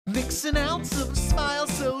Mix an ounce of a smile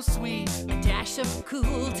so sweet. A dash of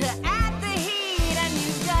cool to add the heat. And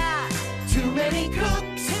you've got Too many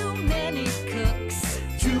cooks. too many cooks.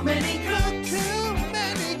 Too many cooks. Too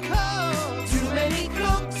many cooks. Too many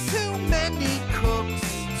cooks. Too many cooks.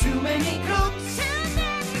 Too many cooks.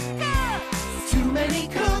 Too many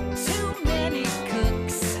cooks. Too many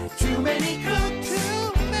cooks. Too many cooks. Too many cooks.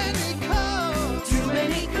 Too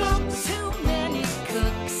many cooks. Too many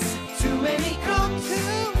cooks.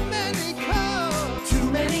 Too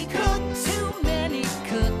many cooks. Too many cooks. Too many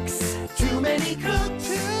cooks. Too many cooks.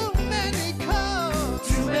 Too many cooks.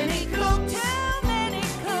 Too many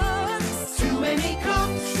cooks. Too many cooks. Too many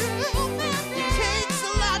cooks. It takes a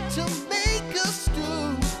lot to make a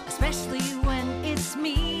stew. Especially when it's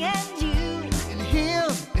me and you. And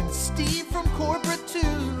him and Steve from corporate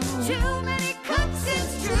too. Too many cooks,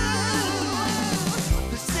 it's true.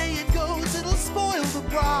 They say it goes, it'll spoil the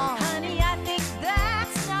broth. Honey, I think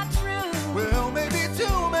that's not true. Well, maybe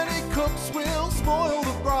too many cooks will spoil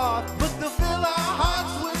the broth, but they'll fill our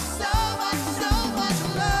hearts with so much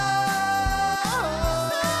love.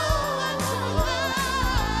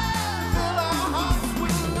 Fill our hearts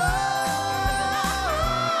with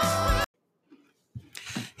love.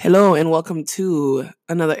 Hello and welcome to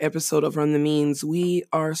another episode of Run the Means. We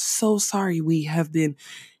are so sorry we have been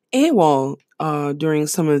AWOL during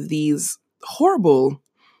some of these horrible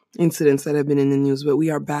incidents that have been in the news, but we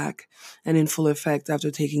are back and in full effect after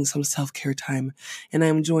taking some self-care time. And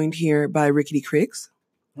I'm joined here by Rickety Cricks.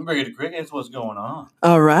 Rickety Crickets, what's going on?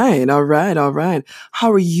 All right.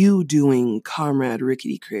 How are you doing, Comrade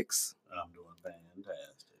Rickety Cricks? I'm doing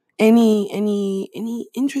fantastic. Any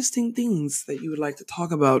interesting things that you would like to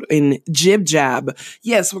talk about in Jib Jab?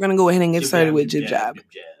 Yes, we're gonna go ahead and get started with Jib Jab.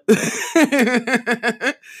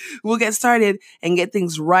 We'll get started and get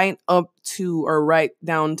things right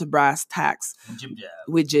down to brass tacks Jib jab.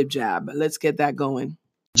 with Jib Jab. Let's get that going.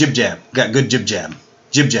 Jib jab, got good jib jab.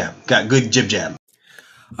 Jib jab, got good jib jab.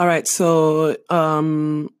 All right, so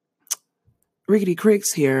Rickety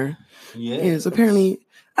Cricks here Yeah. is apparently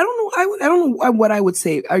I don't know what I would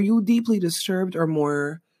say. Are you deeply disturbed or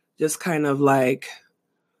more just kind of like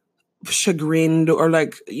chagrined or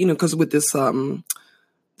like, because with this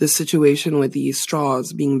this situation with the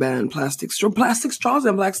straws being banned, plastic straws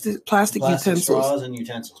and plastic Plastic utensils. straws and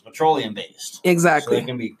utensils, petroleum based. Exactly. So they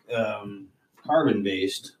can be carbon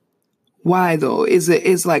based. Why though?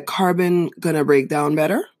 Is like carbon gonna break down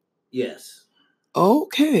better? Yes.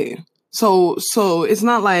 Okay. So it's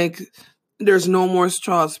not like there's no more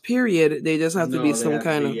straws, period. They just have to be some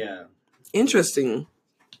kind of interesting.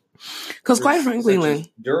 Because quite frankly,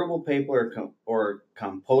 like, durable paper or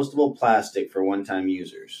compostable plastic for one-time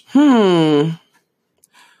users. I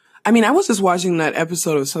mean, I was just watching that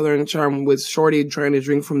episode of Southern Charm with Shorty trying to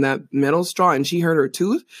drink from that metal straw, and she hurt her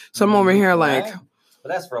tooth. So I'm over here like, but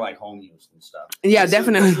that's for like home use and stuff. yeah,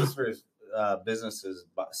 definitely. This is for businesses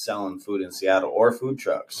selling food in Seattle or food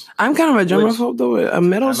trucks. I'm kind of a germaphobe though. A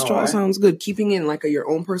metal I know, straw right? sounds good. Keeping it in like your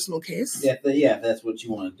own personal case. Yeah, if that's what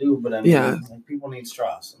you want to do. But I mean, Yeah. like, people need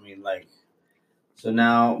straws. I mean, like,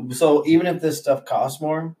 so even if this stuff costs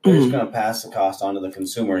more, they're just going to pass the cost on to the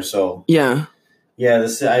consumer. So Yeah.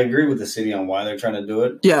 I agree with the city on why they're trying to do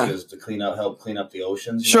it. Yeah. Because to help clean up the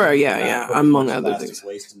oceans. Sure, yeah, put among much other plastic things.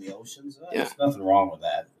 waste in the oceans. Yeah. There's nothing wrong with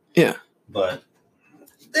that. Yeah. But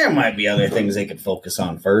there might be other things they could focus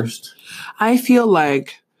on first. I feel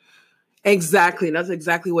like that's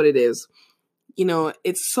exactly what it is.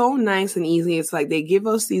 It's so nice and easy. It's like they give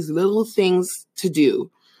us these little things to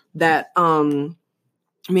do that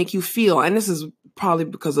make you feel, and this is probably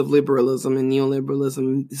because of liberalism and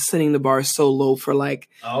neoliberalism setting the bar so low for like.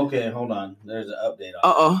 Okay, hold on. There's an update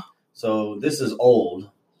on it. So this is old.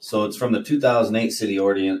 So it's from the 2008 city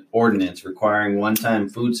ordinance requiring one-time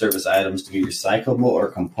food service items to be recyclable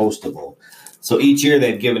or compostable. So each year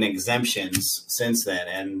they've given exemptions since then,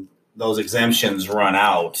 and those exemptions run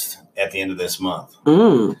out at the end of this month.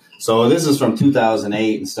 So this is from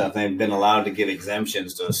 2008 and stuff. They've been allowed to give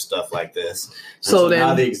exemptions to stuff like this. And so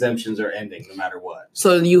now the exemptions are ending no matter what.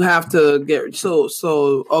 So you have to get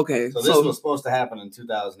okay. So this was supposed to happen in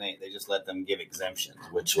 2008. They just let them give exemptions,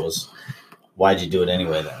 which was, why'd you do it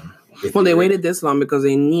anyway then? Well, they waited this long because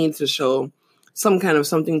they need to show some kind of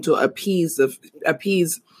something to appease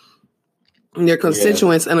their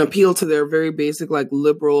constituents and appeal to their very basic like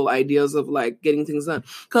liberal ideas of like getting things done.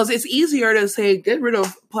 Because it's easier to say get rid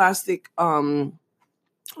of plastic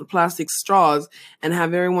straws and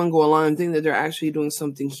have everyone go along and think that they're actually doing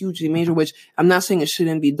something hugely major, which I'm not saying it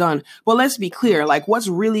shouldn't be done. But let's be clear, like what's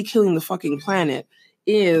really killing the fucking planet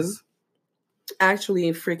is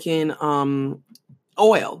actually freaking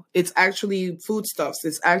oil. It's actually foodstuffs.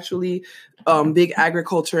 It's actually big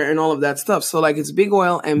agriculture and all of that stuff. So like it's big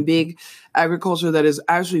oil and big agriculture that is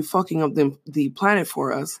actually fucking up the planet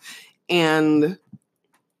for us. And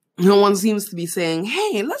no one seems to be saying,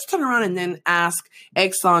 hey, let's turn around and then ask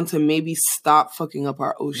Exxon to maybe stop fucking up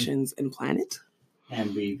our oceans and planet.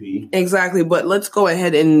 And BP. Exactly. But let's go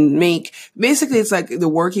ahead and basically it's like the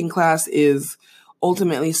working class is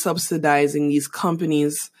ultimately subsidizing these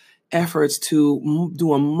companies' efforts to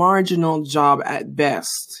do a marginal job at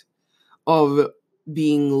best of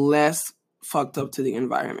being less fucked up to the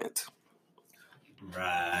environment.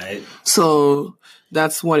 Right. So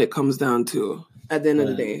that's what it comes down to at the end of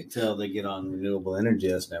the day. Until they get on renewable energy,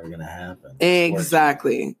 that's never going to happen.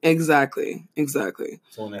 Exactly.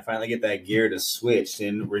 So when they finally get that gear to switch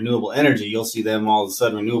in renewable energy, you'll see them all of a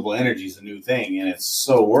sudden renewable energy is a new thing, and it's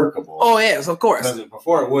so workable. Oh, yes, of course. Because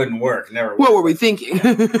before it wouldn't work. Never would. What were we thinking?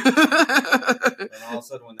 And all of a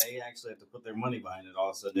sudden when they actually have to put their money behind it, all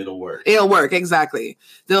of a sudden it'll work. It'll work, exactly.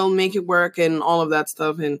 They'll make it work and all of that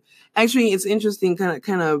stuff. And actually, it's interesting, kind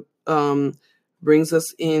of brings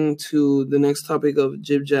us into the next topic of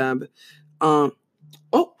Jib Jab. Why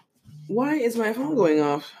is my phone going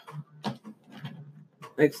off?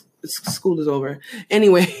 Like school is over.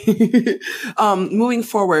 Anyway, moving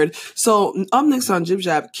forward. So up next on Jib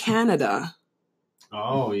Jab, Canada.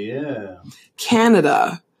 Oh yeah,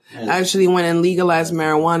 Canada actually went and legalized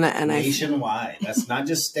marijuana, and nationwide. That's not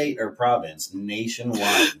just state or province.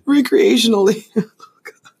 Nationwide, recreationally.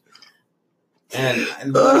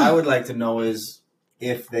 And what I would like to know is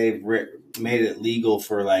if they've made it legal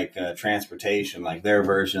for like transportation, like their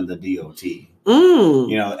version of the DOT.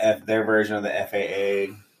 You know, their version of the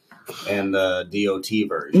FAA and the DOT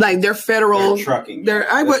version. Like their federal trucking.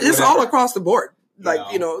 It's all across the board.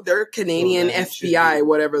 Like, you know, they're Canadian FBI,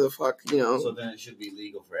 whatever the fuck, you know. So then it should be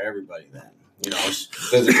legal for everybody then. You know,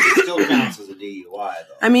 because it still counts as a DUI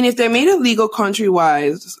though. I mean, if they made it legal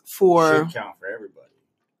countrywide for... It should count for everybody.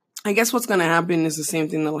 I guess what's going to happen is the same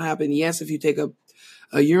thing that'll happen. Yes, if you take a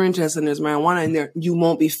urine test and there's marijuana in there, you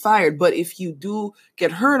won't be fired. But if you do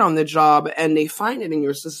get hurt on the job and they find it in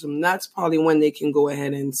your system, that's probably when they can go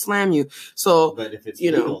ahead and slam you. So, but if it's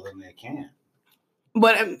legal, then they can't.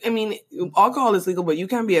 But I mean, alcohol is legal, but you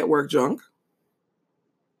can't be at work drunk.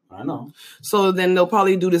 I know. So then they'll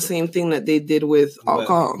probably do the same thing that they did with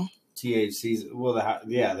alcohol. THC's,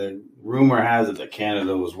 the rumor has it that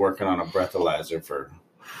Canada was working on a breathalyzer for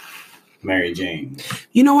Mary Jane.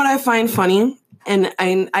 You know what I find funny? And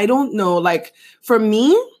I don't know, like, for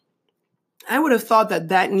me, I would have thought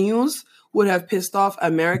that news would have pissed off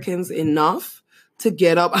Americans enough to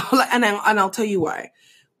get up. And I'll tell you why.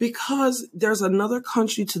 Because there's another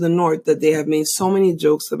country to the north that they have made so many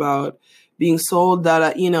jokes about being sold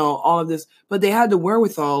that, you know, all of this. But they had the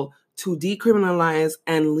wherewithal to decriminalize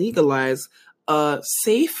and legalize a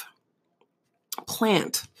safe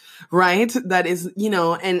plant, right? That is, you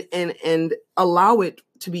know, and allow it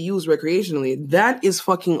to be used recreationally. That is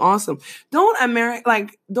fucking awesome. Don't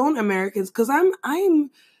Americans, because I'm,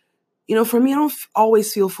 you know, for me, I don't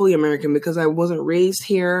always feel fully American because I wasn't raised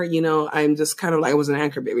here. You know, I'm just kind of like, I was an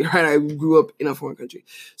anchor baby, right? I grew up in a foreign country.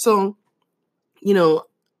 So, you know,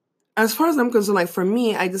 as far as I'm concerned, like for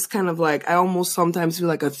me, I just kind of like, I almost sometimes feel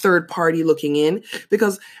like a third party looking in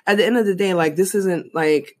because at the end of the day, like this isn't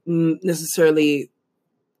like necessarily,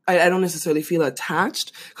 I don't necessarily feel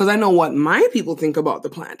attached because I know what my people think about the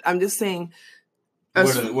plant. I'm just saying.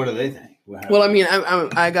 What do they think? Well, I mean,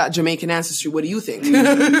 I got Jamaican ancestry. What do you think?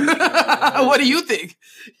 What do you think?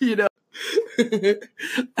 You know,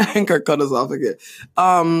 Anchor cut us off again.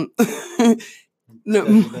 No,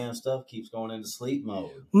 damn stuff keeps going into sleep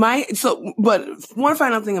mode. But one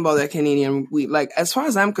final thing about that Canadian weed, like as far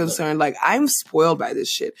as I'm concerned, like I'm spoiled by this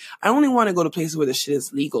shit. I only want to go to places where the shit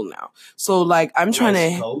is legal now. So like I'm trying to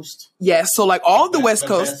West Coast. Yeah, so like all the West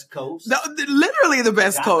Coast, Best coast. literally the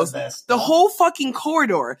best coast, the whole fucking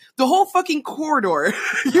corridor,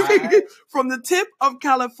 You can, from the tip of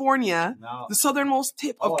California, the southernmost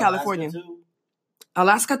tip of California,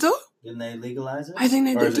 Alaska too. Didn't they legalize it? I think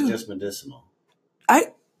they did too. Or is it too. just medicinal?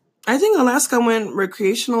 I think Alaska went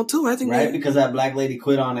recreational too. I think because that black lady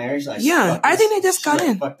quit on air. She's like, I think they just got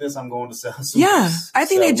in. Fuck this! I'm going to sell some. Yeah, I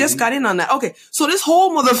think they just got in on that. Okay, so this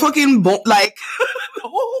whole motherfucking the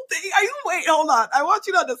whole thing. Wait, hold on. I want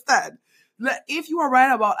you to understand that if you are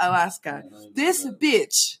right about Alaska, this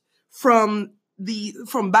bitch from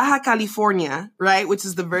Baja California, right, which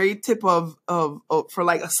is the very tip of for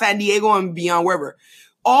like San Diego and beyond, wherever.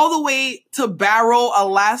 All the way to Barrow,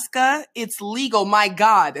 Alaska, it's legal. My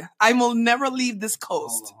God, I will never leave this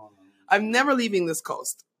coast. Hold on. I'm never leaving this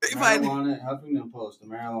coast. Huffington Post.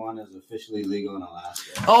 Marijuana is officially legal in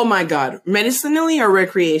Alaska. Oh my God. Medicinally or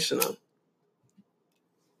recreational?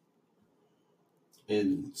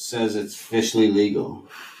 It says it's officially legal.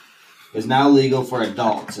 It's now legal for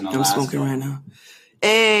adults in Alaska. I'm smoking right now.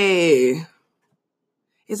 Hey.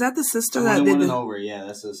 Is that the sister that did it? Over, yeah,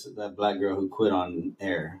 that's that black girl who quit on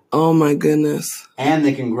air. Oh my goodness! And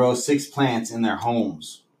they can grow 6 plants in their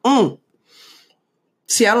homes.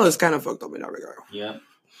 Seattle is kind of fucked up in that regard. Yeah,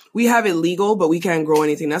 we have it legal, but we can't grow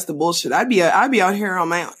anything. That's the bullshit. I'd be out here on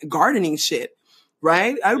my gardening shit,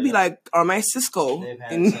 right? I would be like on my Cisco. They've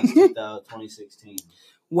had it since 2016.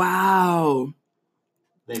 Wow.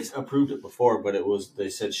 They approved it before, but they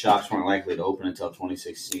said shops weren't likely to open until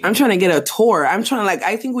 2016. I'm trying to get a tour. I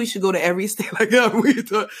think we should go to every state like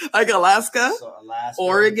Alaska,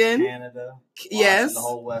 Oregon, Canada, yes, the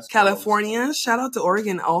whole West California. Coast. Shout out to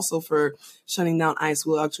Oregon also for shutting down ICE.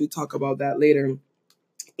 We'll actually talk about that later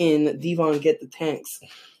in Devon Get the Tanks.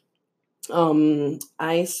 ICE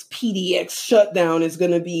PDX shutdown is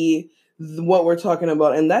going to be what we're talking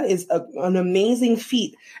about, and that is an amazing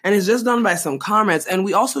feat, and it's just done by some comrades. And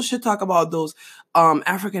we also should talk about those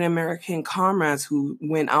African American comrades who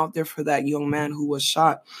went out there for that young man who was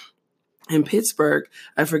shot in Pittsburgh.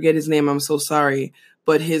 I forget his name, I'm so sorry,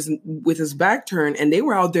 but with his back turned, and they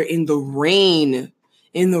were out there in the rain.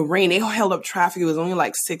 They held up traffic. It was only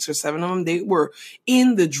like 6 or 7 of them. They were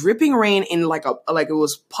in the dripping rain, in like it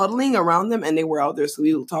was puddling around them, and they were out there. So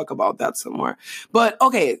we'll talk about that some more. But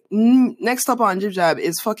okay, next up on Jib Jab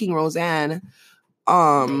is fucking Roseanne.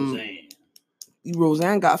 Roseanne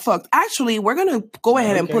got fucked. Actually, we're gonna go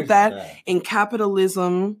ahead and put that in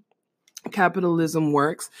capitalism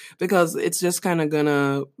works, because it's just kind of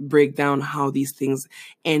gonna break down how these things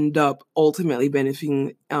end up ultimately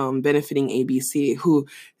benefiting ABC, who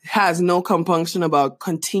has no compunction about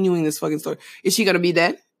continuing this fucking story. Is she gonna be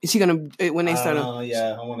dead? Is she gonna when they start? Oh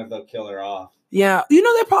yeah, I wonder if they'll kill her off. Yeah,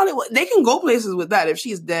 they can go places with that if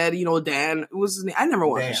she's dead. Dan was his name? I never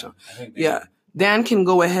watched the show. Yeah. Dan can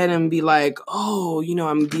go ahead and be like, oh,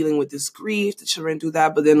 I'm dealing with this grief, the children do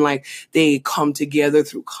that, but then like they come together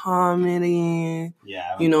through comedy.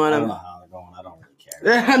 Yeah, I don't know how they're going. I don't really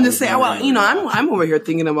care. I'm just saying, I'm over here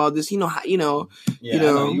thinking about this. Yeah, I know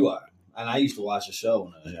you are. And I used to watch the show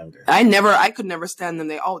when I was younger. I could never stand them.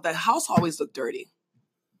 That house always looked dirty.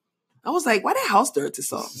 I was like, why the house dirty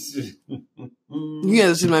so? Yeah,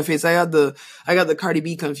 this is my face. I got the Cardi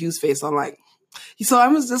B confused face. I'm like. So I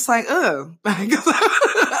was just like, ugh.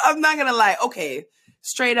 I'm not gonna lie. Okay,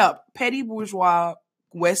 straight up, petty bourgeois,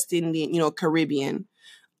 West Indian, Caribbean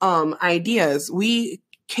ideas. We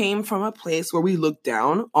came from a place where we looked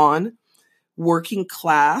down on working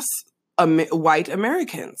class white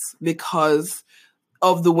Americans because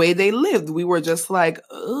of the way they lived. We were just like,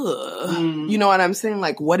 ugh. You know what I'm saying?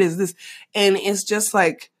 Like, what is this? And it's just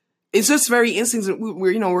like, it's just very instinct.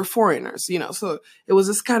 We're foreigners, so it was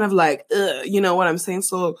just kind of like, you know what I'm saying?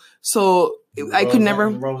 So I could never.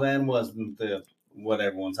 Roseanne wasn't what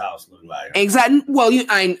everyone's house looked like. Exactly. Well, you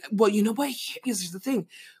know what? Here's the thing.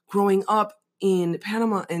 Growing up in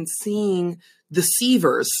Panama and seeing the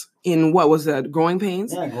Seavers in what was that? Growing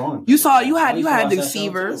Pains? Yeah, Growing Pains. You had the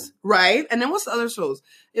Seavers, right? And then what's the other shows?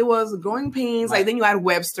 It was Growing Pains. Like then you had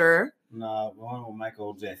Webster. No, one with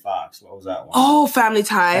Michael J. Fox. What was that one? Oh, Family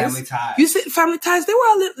Ties. Family Ties. You said Family Ties. They were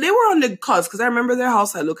on the cusp because I remember their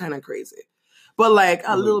house. I looked kind of crazy, but like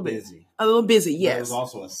a little bit busy. A little busy. Yes. But it was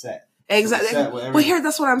also a set. Exactly. But here,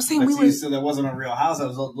 that's what I'm saying. So there wasn't a real house.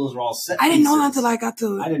 Those were all set. I didn't know that until I got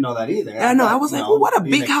to. I didn't know that either. I know. I was like, what a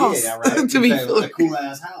big house to be a cool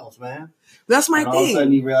ass house, man. That's my thing. All of a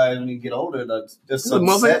sudden, you realize when you get older that just some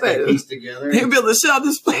set they piece together. They build the shit out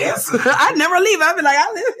this place. I never leave. I'd be like,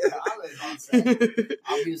 I live on set.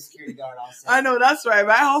 I'll be a security guard on set. I know, that's right.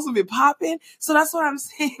 My house will be popping. So that's what I'm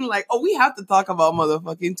saying. Like, we have to talk about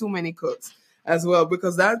motherfucking Too Many Cooks as well,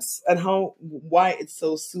 because that's why it's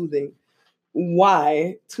so soothing.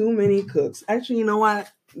 Why Too Many Cooks? Actually, you know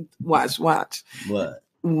what? Watch. What?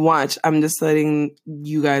 Watch. I'm just letting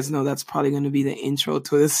you guys know that's probably going to be the intro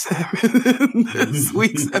to this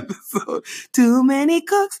week's episode. Too many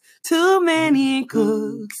cooks, too many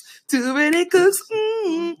cooks, too many cooks.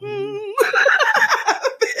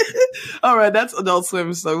 All right, that's Adult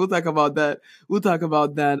Swim. So we'll talk about that.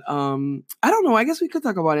 I don't know. I guess we could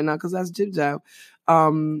talk about it now because that's Jib Jab.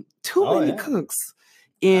 Too Many Cooks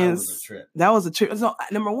that was a trip. So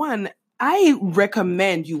number one, I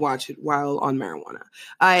recommend you watch it while on marijuana.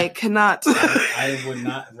 I cannot. I would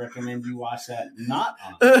not recommend you watch that not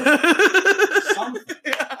on something.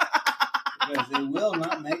 Because it will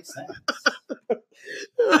not make sense.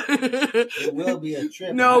 It will be be a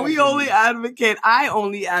trip. No, we only advocate. I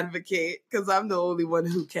only advocate because I'm the only one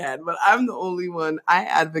who can. But I'm the only one. I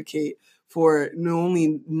advocate for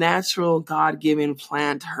only natural, God-given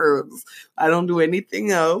plant herbs. I don't do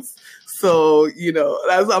anything else. So,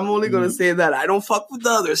 I'm only going to say that. I don't fuck with the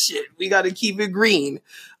other shit. We got to keep it green.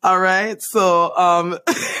 All right? So,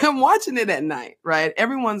 I'm watching it at night, right?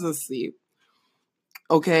 Everyone's asleep.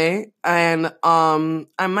 Okay? And I'm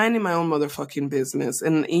minding my own motherfucking business.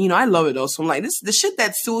 And, I love it, though. So I'm like, this the shit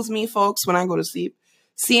that soothes me, folks, when I go to sleep.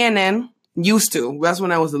 CNN. Used to. That's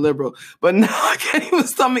when I was a liberal. But now I can't even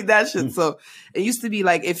stomach that shit. So it used to be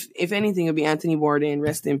like, if anything, it'd be Anthony Bourdain,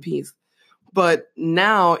 rest in peace. But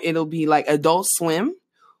now it'll be like Adult Swim,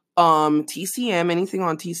 TCM, anything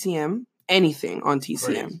on TCM,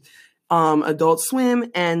 Adult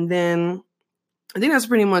Swim, and then I think that's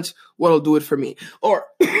pretty much what'll do it for me. Or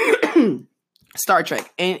Star Trek,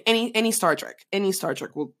 any Star Trek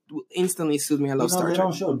will instantly soothe me. I love Star Trek. They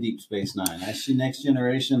don't show Deep Space Nine. I see Next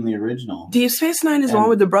Generation, the original. Deep Space Nine is the one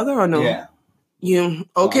with the brother or no? Yeah.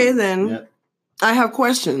 Okay, then. Yep. I have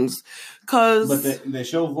questions. But they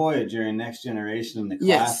show Voyager in Next Generation in the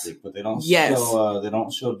classic, but they don't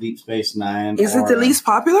show Deep Space Nine. Is it the least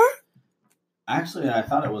popular? Actually, I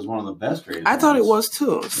thought it was one of the best rated. I thought it was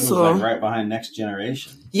too. It was like right behind Next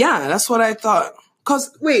Generation. Yeah, that's what I thought.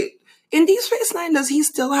 Cause wait, in Deep Space Nine, does he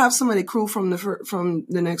still have some of the crew from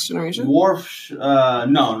the Next Generation? Worf,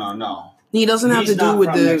 no. He doesn't have to do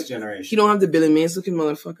with the Next Generation. He don't have the Billy Mays looking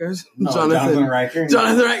motherfuckers. No, Jonathan Riker.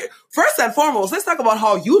 Jonathan Riker. First and foremost, let's talk about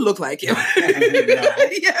how you look like him.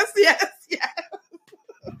 Yes.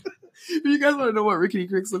 If you guys want to know what Rickety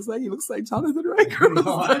Cricks looks like, he looks like Jonathan Riker.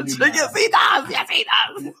 Yes, he does.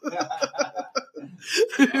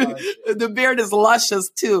 The beard is luscious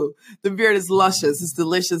too. It's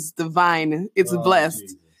delicious, divine. It's blessed.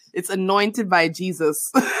 Jesus. It's anointed by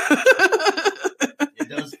Jesus. It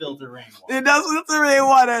does filter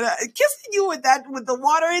rainwater. Kissing you with the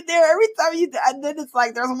water in there every time and then it's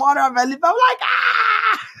like there's water on my lip. I'm like,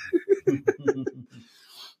 ah.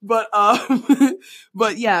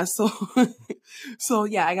 But yeah, so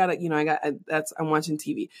yeah, I'm watching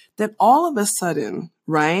TV. Then all of a sudden,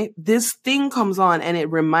 right, this thing comes on and it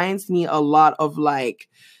reminds me a lot of like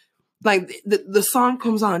the song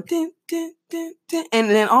comes on, din, din, din, din, and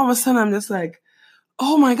then all of a sudden I'm just like,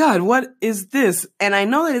 oh my God, what is this? And I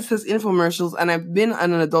know that it says infomercials, and I've been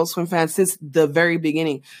an Adult Swim fan since the very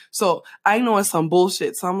beginning. So I know it's some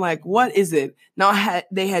bullshit. So I'm like, what is it? Now,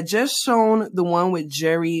 they had just shown the one with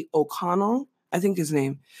Jerry O'Connell, I think his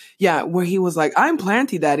name. Yeah, where he was like, I'm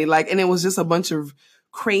Planty Daddy. And it was just a bunch of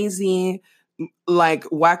crazy,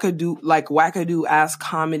 wackadoo ass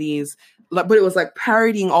comedies. But it was like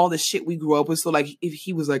parodying all the shit we grew up with. So if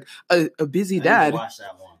he was like a busy dad. Watch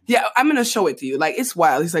that one. Yeah, I'm going to show it to you. It's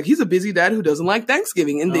wild. He's like, he's a busy dad who doesn't like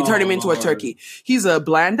Thanksgiving. And they turn him into a turkey. He's a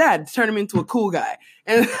bland dad. Turn him into a cool guy.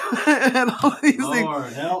 And all these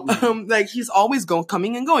things. Help me. He's always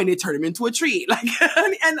coming and going. They turn him into a tree.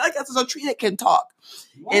 And that's a tree that can talk.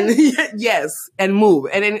 What? And yes, and move.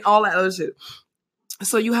 And then all that other shit.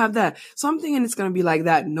 So you have that. So I'm thinking it's going to be like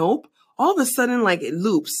that. Nope. All of a sudden, it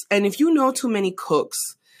loops. And if you know too many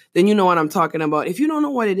cooks, then you know what I'm talking about. If you don't know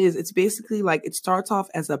what it is, it's basically it starts off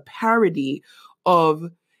as a parody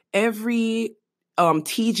of every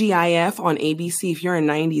TGIF on ABC. If you're a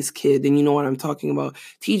 90s kid, then you know what I'm talking about.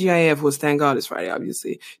 TGIF was Thank God It's Friday,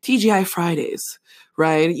 obviously. TGI Fridays,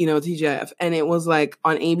 right? TGIF. And it was on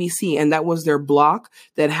ABC, and that was their block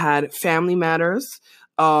that had Family Matters,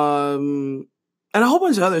 and a whole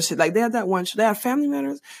bunch of other shit. They had that one show. They had Family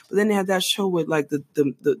Matters, but then they had that show with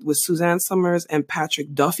with Suzanne Summers and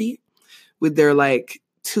Patrick Duffy, with their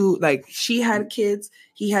two she had kids.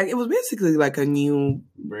 It was basically a new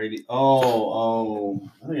Brady. Oh,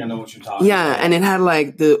 I think I know what you're talking about. Yeah, and it had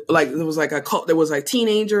there was a cult. There was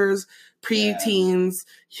teenagers, pre-teens,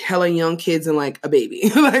 hella young kids, and a baby.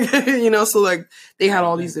 So they had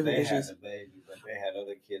all these different issues. They had a baby, but they had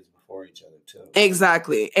other kids before each other too.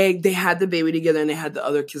 Exactly. They had the baby together, and they had the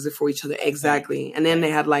other kids before each other. Exactly. And then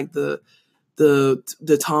they had the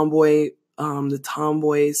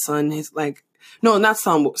tomboy son. His no, not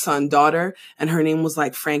son, daughter, and her name was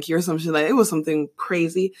Frankie or some shit. It was something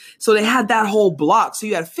crazy. So they had that whole block. So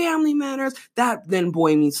you had Family Matters, then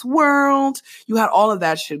Boy Meets World. You had all of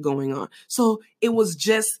that shit going on. So it was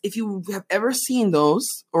just, if you have ever seen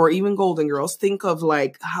those, or even Golden Girls, think of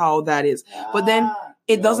how that is. But then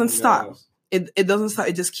it doesn't stop. It doesn't stop.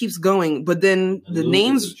 It just keeps going. But then the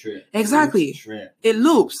names, exactly, it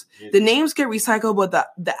loops. The names get recycled, but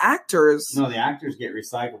the actors. No, the actors get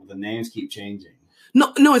recycled. The names keep changing.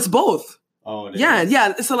 No, it's both. Oh,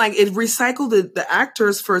 yeah. So like it recycled the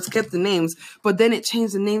actors first, kept the names, but then it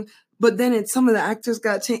changed the name. But then some of the actors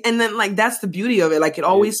got changed, and then like that's the beauty of it. Like it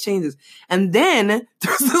always changes. And then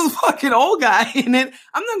there's this fucking old guy in it.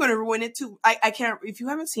 I'm not gonna ruin it too. I can't. If you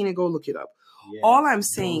haven't seen it, go look it up. Yeah. All I'm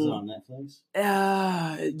saying. On Netflix?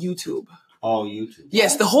 YouTube. Oh, YouTube.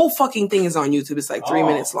 Yes, the whole fucking thing is on YouTube. It's like 3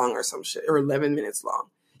 minutes long or some shit, or 11 minutes long.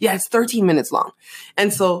 Yeah, it's 13 minutes long.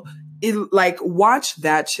 And so it like watch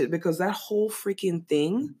that shit because that whole freaking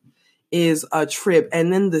thing is a trip.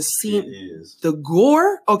 And then the scene, the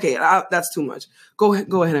gore. Okay, that's too much. Go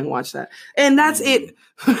ahead and watch that. And that's it.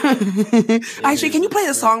 Actually, can you play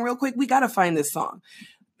the song real quick? We gotta find this song,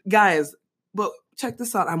 guys. But check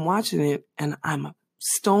this out. I'm watching it and I'm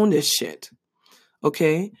stoned as shit.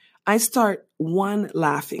 Okay, I start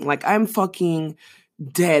laughing like I'm fucking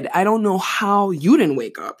dead. I don't know how you didn't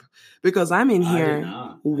wake up because I'm in here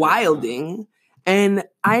wilding. And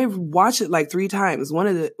I've watched it like 3 times. One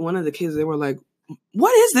of the kids, they were like,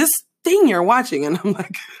 "What is this thing you're watching?" And I'm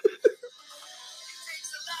like,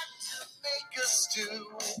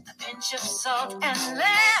 a pinch of salt and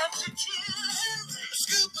left.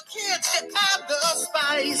 Scoop of kids to add the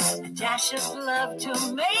spice. A dash of love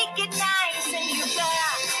to make it nice. And you've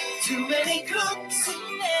got too many cooks.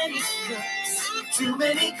 too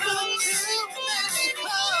many cooks. Too many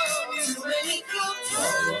cooks. Too many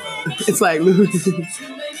cooks. it's like,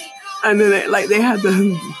 and then they had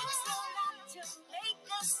the.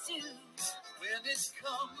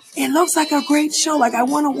 It looks like a great show. Like I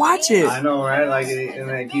want to watch it. I know, right? Like, and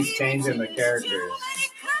it keeps changing the characters.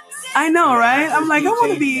 I know, right? I'm like, I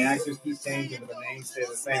want to be. The actors keep changing, but the names stay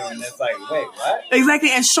the same, and it's like, wait, what?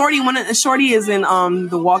 Exactly. And Shorty is in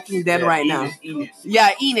The Walking Dead right now. Enid.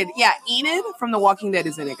 Yeah, Enid. Yeah, Enid from The Walking Dead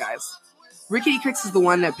is in it, guys. Rickety Cricks is the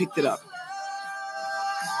one that picked it up.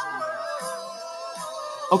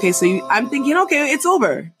 Okay, so I'm thinking, okay, it's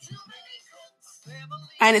over,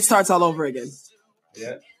 and it starts all over again.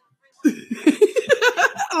 Yeah.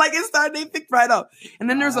 Like it started, they picked right up. And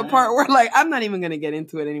then there's a part where like, I'm not even going to get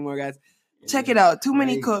into it anymore, guys. Check it out. Too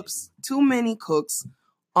Many Cooks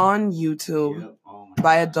on YouTube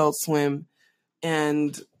by Adult Swim.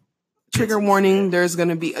 And trigger warning, there's going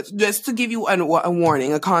to be, just to give you a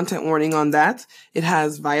warning, a content warning on that. It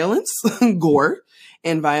has violence, gore,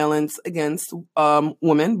 and violence against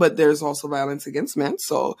women, but there's also violence against men.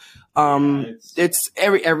 So it's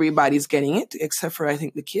everybody's getting it, except for I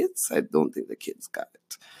think the kids. I don't think the kids got it.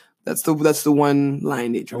 That's the one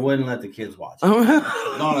line they drew. I wouldn't let the kids watch it.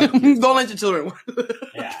 Don't let your children watch it.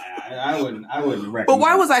 Yeah, I wouldn't recommend. But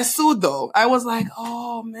why was I sued though? I was like,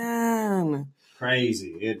 oh man.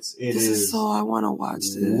 Crazy. This is so I want to watch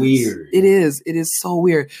this. Weird. It is so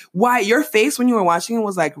weird. Why your face when you were watching it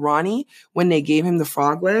was like Ronnie when they gave him the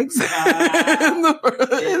frog legs?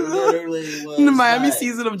 It literally was in the Miami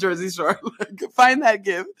season of Jersey Shore. Find that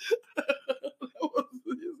gif.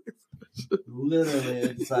 Literally,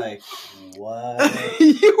 it's like, what?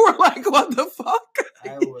 You were like, what the fuck?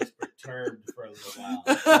 I was perturbed for a little while.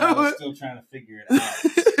 I was still trying to figure it out.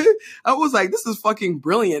 I was like, this is fucking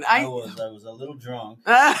brilliant. I was a little drunk.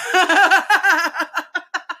 I'm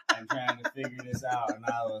trying to figure this out, and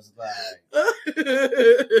I was like,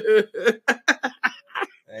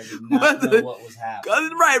 I did not know what was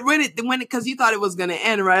happening. Right, because you thought it was gonna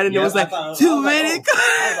end, right? And it was like too many. I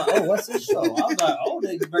was like, oh, what's this show? I was like, oh,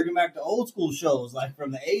 they bringing back the old school shows like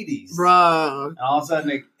from the 80s, bro. And all of a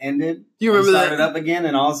sudden it ended. You remember started up again,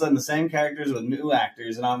 and all of a sudden the same characters with new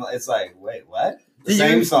actors, and it's like, wait, what? The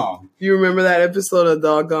same song. You remember that episode of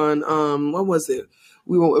doggone? What was it?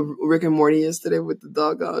 We went with Rick and Morty yesterday with the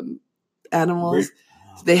doggone animals.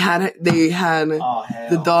 They had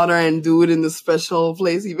the daughter and dude in the special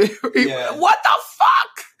place. Yeah. What the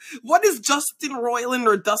fuck? What is Justin Roiland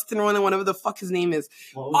or Dustin Roiland, whatever the fuck his name is,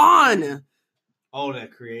 on? Oh,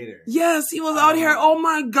 that creator. Yes, he was out here. Oh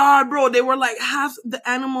my God, bro. They were like half the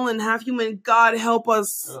animal and half human. God help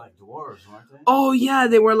us. They're like dwarves, weren't they? Oh yeah,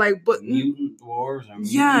 they were like, but mutant dwarves or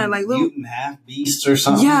like little mutant half beasts or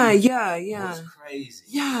something. Yeah. It was crazy.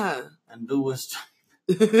 Yeah. And dude was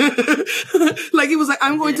like he was like,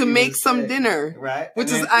 I'm going to make some dinner, right?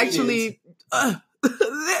 Which is actually.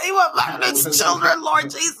 He was like his children, Lord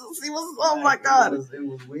Jesus. He was, oh my God. It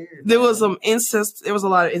was weird. There was some incest. There was a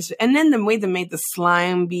lot of incest. And then the way they made the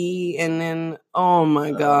slime bee, and then, oh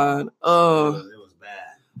my God. It was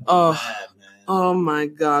bad. Oh, bad, man. Oh my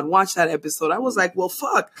God. Watch that episode. I was like, well,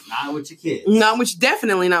 fuck. Not with your kids.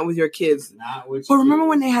 Definitely not with your kids. Not with But your remember kids.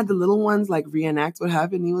 when they had the little ones like reenact what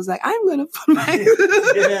happened? He was like, I'm going to put my.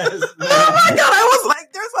 Yes. Oh my God. I was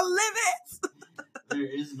like, there's a limit. There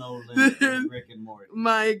is no limit in Rick and Morty.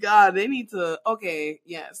 My God, they need to. Okay,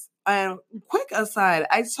 yes, quick aside,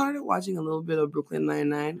 I started watching a little bit of Brooklyn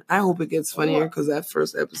Nine-Nine. I hope it gets funnier because that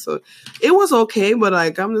first episode, it was okay, but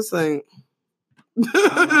like I'm just like,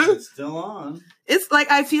 it's still on. It's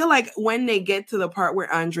like I feel like when they get to the part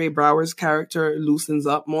where Andre Brower's character loosens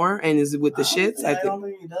up more and is with the shits, I don't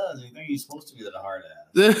think he does. I think he's supposed to be the hard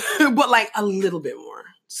ass, but like a little bit more,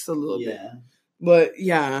 just a little bit. But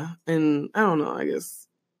yeah, and I don't know. I guess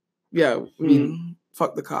I mean,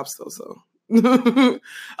 fuck the cops though. So.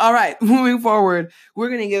 All right, moving forward, we're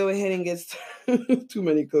gonna go ahead and get too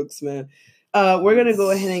many cooks, man. We're gonna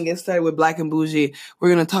go ahead and get started with Black and Bougie. We're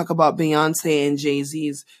gonna talk about Beyonce and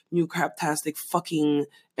Jay-Z's new craptastic fucking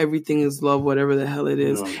everything is love, whatever the hell it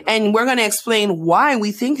is, and we're gonna explain why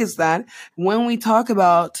we think it's that when we talk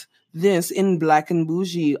about this in Black and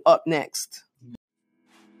Bougie up next.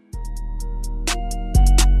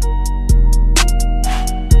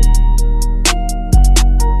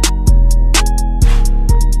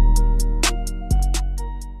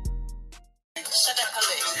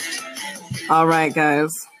 All right, guys.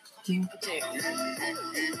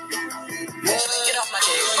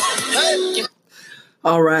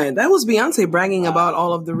 All right. That was Beyonce bragging about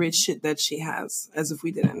all of the rich shit that she has, as if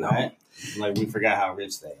we didn't know. Right? Like we forgot how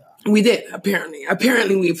rich they are. We did, apparently.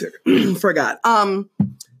 Apparently we forgot.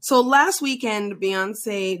 So last weekend,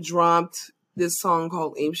 Beyonce dropped this song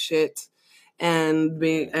called Ape Shit and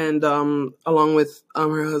along with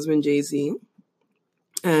her husband Jay-Z.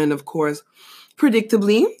 And of course,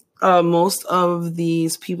 predictably, most of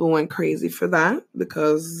these people went crazy for that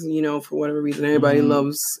because, you know, for whatever reason, everybody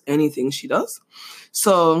loves anything she does.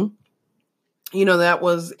 So, you know, that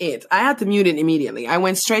was it. I had to mute it immediately. I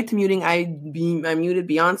went straight to muting. I muted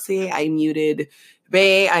Beyonce. I muted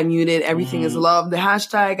Bey. I muted Everything is Love. The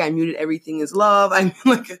hashtag. I muted Everything is Love. I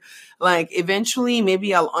like eventually,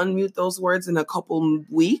 maybe I'll unmute those words in a couple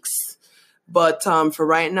weeks. But for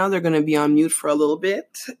right now, they're going to be on mute for a little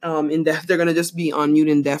bit. They're going to just be on mute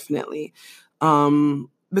indefinitely.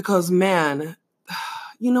 Because, man,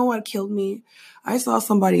 you know what killed me? I saw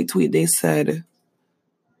somebody tweet. They said,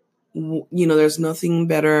 you know, there's nothing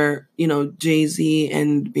better. You know, Jay-Z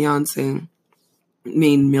and Beyonce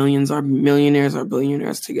made millions or millionaires or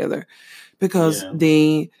billionaires together because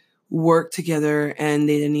they worked together and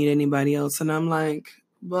they didn't need anybody else. And I'm like,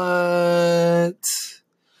 but...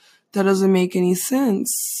 that doesn't make any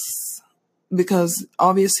sense because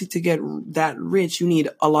obviously to get that rich, you need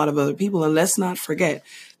a lot of other people. And let's not forget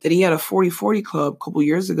that he had a 40-40 club a couple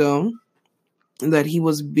years ago that he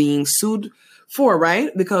was being sued for,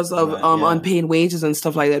 right? Because of unpaid wages and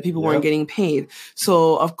stuff like that. People weren't getting paid.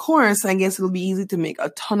 So, of course, I guess it'll be easy to make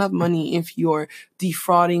a ton of money if you're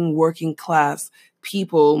defrauding working class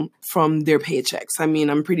people from their paychecks. I mean,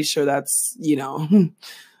 I'm pretty sure that's, you know...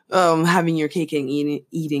 having your cake and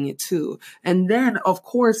eating it too. And then, of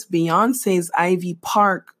course, Beyonce's Ivy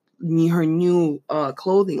Park, her new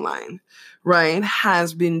clothing line, right,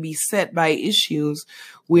 has been beset by issues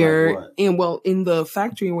where, in the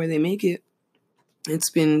factory where they make it, it's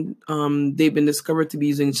been, they've been discovered to be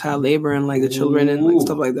using child labor and like the children and like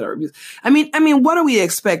stuff like that are abused. I mean, what do we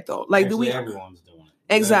expect though? Like, actually, everyone's doing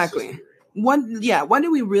it. Exactly. What do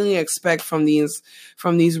we really expect from these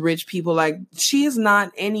rich people? Like, she is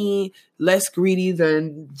not any less greedy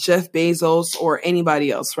than Jeff Bezos or anybody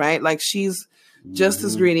else, right? Like, she's just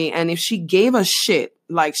as greedy. And if she gave a shit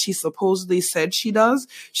like she supposedly said she does,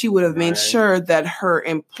 she would have made sure that her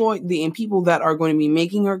people that are going to be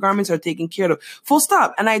making her garments are taken care of. Full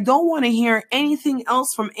stop. And I don't want to hear anything else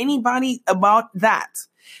from anybody about that.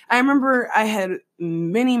 I remember I had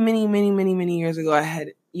many years ago, I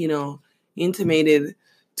had, you know, intimated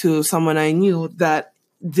to someone I knew that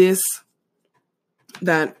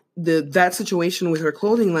that situation with her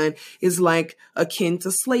clothing line is like akin to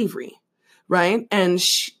slavery, right? And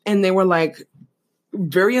they were like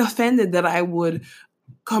very offended that I would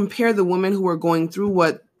compare the women who were going through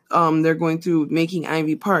what they're going through making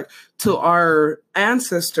Ivy Park to our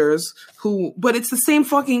ancestors but it's the same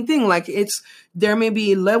fucking thing. Like, there may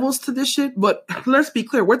be levels to this shit, but let's be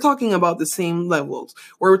clear. We're talking about the same levels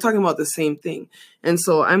where we're talking about the same thing. And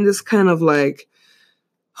so I'm just kind of like,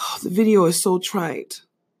 the video is so trite.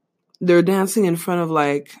 They're dancing in front of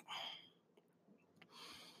like,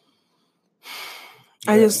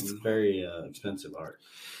 very expensive art.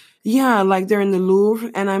 Yeah. Like they're in the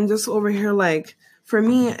Louvre and I'm just over here like, for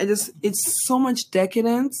me, it's so much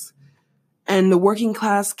decadence, and the working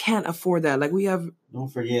class can't afford that. Like, we have. Don't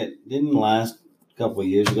forget, didn't last couple of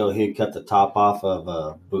years ago, he had cut the top off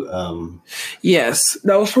of yes,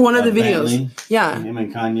 that was for one of the videos. Bentley. Yeah, Him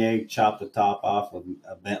and Kanye chopped the top off of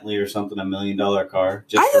a Bentley or something, $1 million car.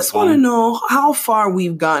 I just want to know how far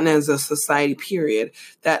we've gotten as a society, period.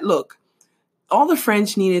 That, look, all the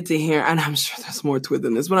French needed to hear, and I'm sure there's more to it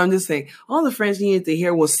than this, but I'm just saying, all the French needed to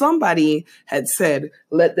hear was somebody had said,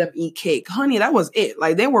 let them eat cake. Honey, that was it.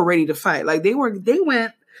 Like, they were ready to fight. Like, they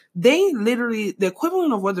literally, the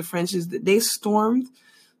equivalent of what the French is, they stormed,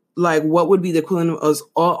 like, what would be the equivalent of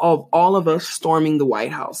all of us storming the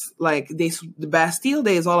White House. Like, the Bastille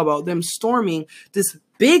Day is all about them storming this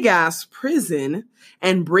big-ass prison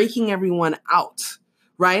and breaking everyone out.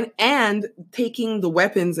 Right? And taking the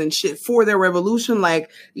weapons and shit for their revolution.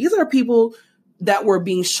 Like, these are people that were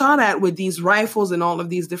being shot at with these rifles and all of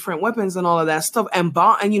these different weapons and all of that stuff. And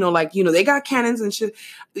they got cannons and shit.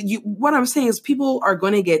 What I'm saying is people are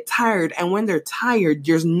going to get tired. And when they're tired,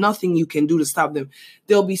 there's nothing you can do to stop them.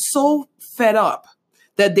 They'll be so fed up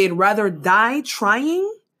that they'd rather die trying,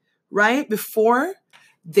 right? Before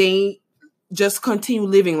they just continue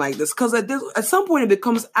living like this. Because at some point it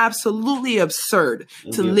becomes absolutely absurd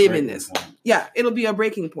to live in this. Yeah, it'll be a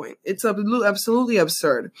breaking point. It's absolutely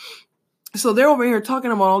absurd. So they're over here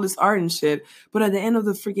talking about all this art and shit, but at the end of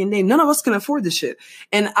the freaking day, none of us can afford this shit.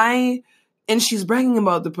 And she's bragging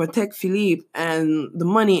about the Patek Philippe and the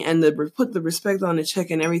money and put the respect on the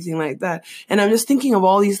check and everything like that. And I'm just thinking of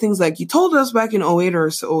all these things, like, you told us back in 08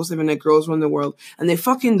 or 07 that girls run the world, and they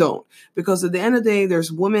fucking don't. Because at the end of the day,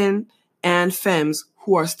 there's women and femmes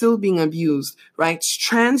who are still being abused, right?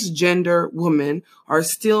 Transgender women are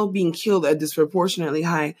still being killed at disproportionately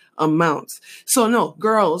high amounts. So no,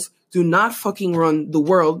 girls do not fucking run the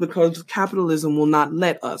world because capitalism will not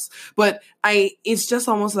let us. But it's just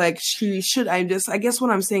almost like I guess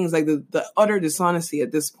what I'm saying is like the utter dishonesty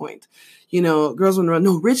at this point. You know, girls wouldn't run.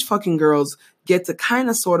 No, rich fucking girls get to kind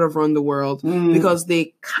of sort of run the world because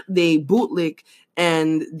they bootlick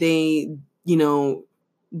and they, you know,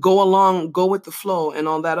 go with the flow and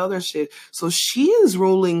all that other shit. So she is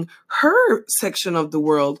ruling her section of the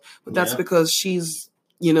world, but that's because she's,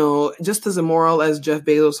 you know, just as immoral as Jeff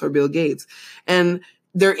Bezos or Bill Gates. And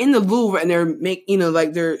they're in the Louvre and they're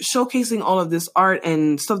they're showcasing all of this art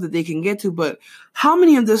and stuff that they can get to. But how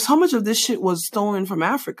much of this shit was stolen from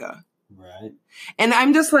Africa? Right. And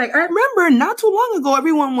I'm just like, I remember not too long ago,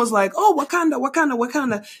 everyone was like, oh, Wakanda,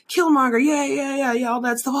 Killmonger, yeah, all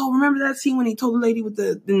that stuff. Oh, remember that scene when he told the lady in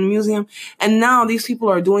the museum? And now these people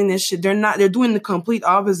are doing this shit. They're doing the complete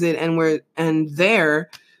opposite.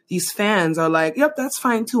 These fans are like, yep, that's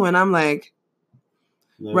fine too. And I'm like,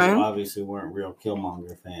 they right? Obviously weren't real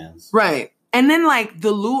Killmonger fans. Right. And then France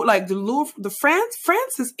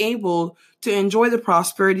is able to enjoy the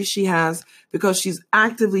prosperity she has because she's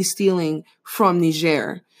actively stealing from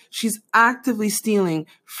Niger. She's actively stealing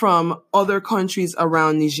from other countries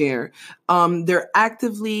around Niger. They're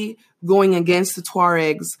actively going against the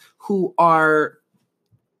Tuaregs, who are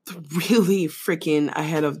really freaking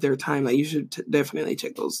ahead of their time. Like, you should definitely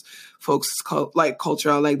check those folks' culture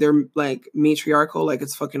out. Like, they're like matriarchal. Like,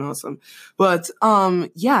 it's fucking awesome. But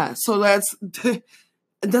yeah, so that's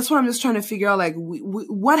what I'm just trying to figure out. Like,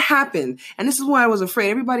 what happened? And this is why I was afraid.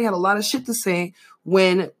 Everybody had a lot of shit to say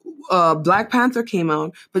when Black Panther came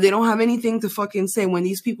out, but they don't have anything to fucking say when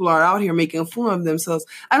these people are out here making a fool of themselves.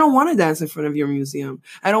 I don't want to dance in front of your museum.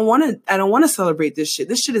 I don't want to celebrate this shit.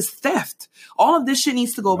 This shit is theft. All of this shit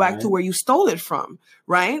needs to go back to where you stole it from,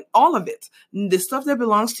 right? All of it. The stuff that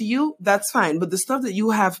belongs to you, that's fine. But the stuff that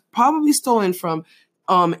you have probably stolen from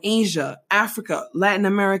Asia, Africa, Latin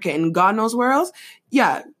America, and God knows where else,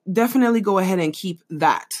 yeah, definitely go ahead and keep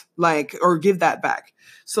that, or give that back.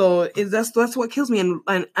 So that's what kills me.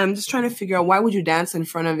 And I'm just trying to figure out, why would you dance in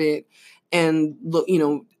front of it and look, you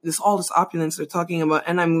know, all this opulence they're talking about.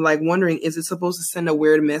 And I'm like wondering, is it supposed to send a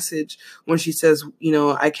weird message when she says, you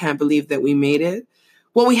know, I can't believe that we made it?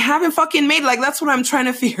 Well, we haven't fucking made it. Like, that's what I'm trying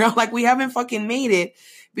to figure out. Like, we haven't fucking made it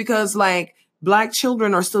because, like, Black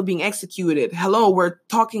children are still being executed. Hello, we're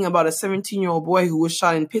talking about a 17-year-old boy who was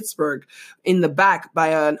shot in Pittsburgh in the back by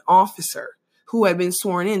an officer who had been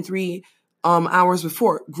sworn in 3 hours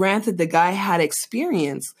before. Granted, the guy had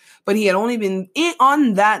experience, but he had only been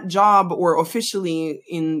on that job or officially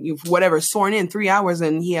sworn in 3 hours,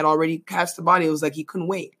 and he had already cast the body. It was like he couldn't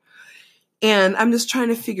wait. And I'm just trying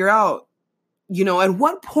to figure out, you know, at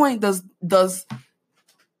what point does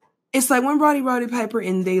it's like when Roddy Piper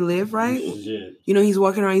in They Live, right? You know, he's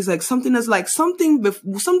walking around, he's like, something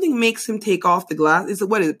something makes him take off the glass.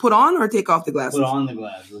 What is it, put on or take off the glasses? Put on the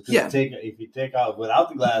glasses. Yeah. If you take off without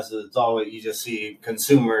the glasses, it's always, you just see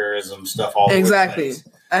consumerism stuff all over exactly. the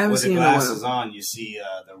place. I haven't with seen the it in a while. glasses on, you see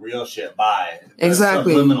the real shit by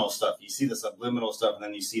Exactly. subliminal stuff. You see the subliminal stuff, and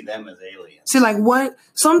then you see them as aliens. See, like what?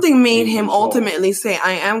 Something made him control. ultimately say,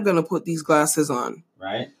 "I am gonna put these glasses on."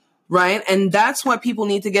 Right. Right, and that's what people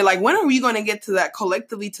need to get. Like, when are we going to get to that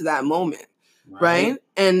collectively to that moment? Right?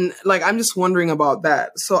 And like, I'm just wondering about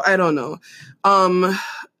that. So I don't know.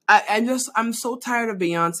 I'm so tired of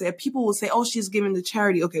Beyonce. People will say, "Oh, she's giving to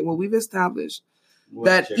charity." Okay, well, we've established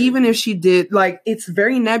that charity? Even if she did, like, it's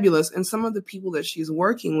very nebulous. And some of the people that she's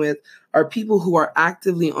working with are people who are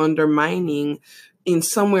actively undermining, in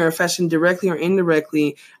some way or fashion, directly or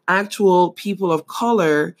indirectly, actual people of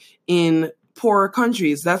color in poorer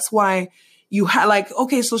countries. That's why you have, like,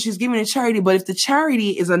 okay, so she's giving a charity, but if the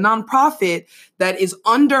charity is a nonprofit that is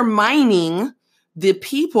undermining the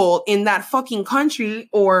people in that fucking country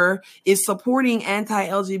or is supporting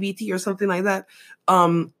anti-LGBT or something like that,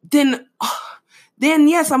 then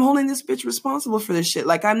yes, I'm holding this bitch responsible for this shit.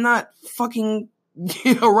 Like, I'm not fucking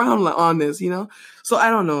around on this, you know? So I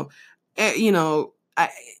don't know.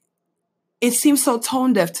 It seems so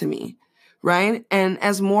tone deaf to me, right? And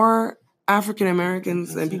as more African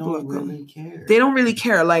Americans and people of color, they don't really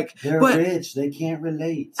care. Like, they're rich, they can't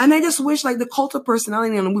relate. And I just wish, like, the cult of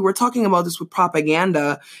personality, and we were talking about this with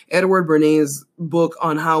Propaganda, Edward Bernays' book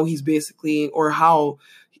on how he's basically, or how,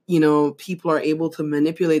 people are able to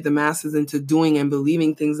manipulate the masses into doing and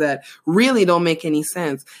believing things that really don't make any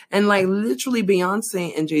sense. And like, literally,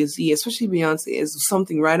 Beyonce and Jay-Z, especially Beyonce, is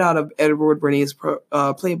something right out of Edward Bernays'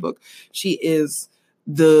 playbook. She is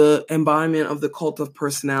the embodiment of the cult of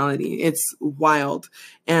personality. It's wild.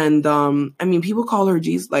 And people call her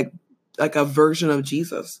Jesus, like a version of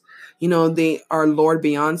Jesus. They are Lord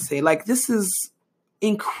Beyonce. Like, this is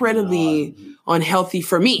incredibly unhealthy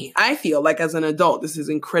for me. I feel like, as an adult, this is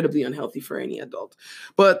incredibly unhealthy for any adult.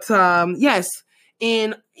 But yes,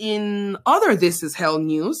 in other This Is Hell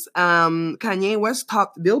news, Kanye West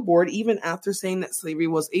topped Billboard even after saying that slavery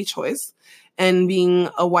was a choice and being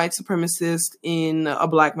a white supremacist in a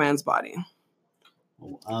black man's body.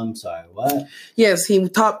 Oh, I'm sorry, what? Yes, he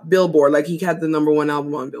topped Billboard. Like, he had the #1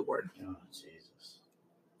 album on Billboard. Oh, Jesus.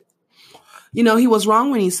 He was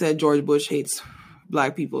wrong when he said George Bush hates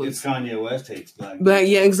black people. It's Kanye West hates black people. But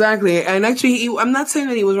yeah, exactly. And actually, I'm not saying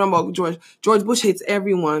that he was wrong about George. George Bush hates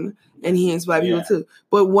everyone, and he hates black people too.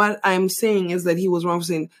 But what I'm saying is that he was wrong for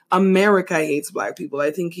saying America hates black people.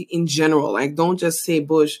 I think in general, like, don't just say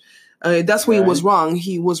Bush. That's where he was wrong.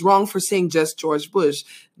 He was wrong for saying just George Bush.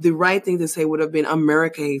 The right thing to say would have been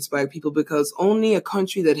America hates black people, because only a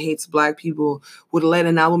country that hates black people would let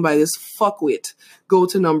an album by this fuckwit go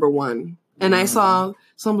to #1. And I saw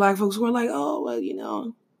some black folks who were like, "Oh, well,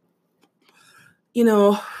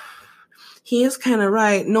 he is kind of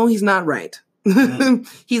right." No, he's not right.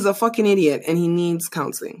 He's a fucking idiot and he needs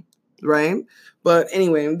counseling, right? But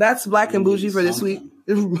anyway, that's Black and Bougie for this week.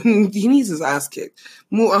 He needs his ass kicked.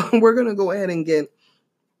 We're going to go ahead and get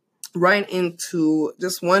right into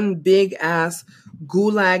just one big ass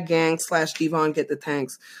Gulag Gang / Devon Get the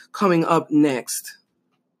Tanks coming up next.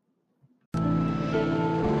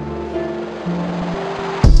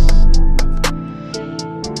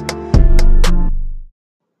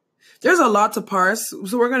 There's a lot to parse,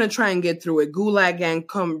 so we're going to try and get through it. Gulag Gang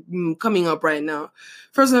coming up right now.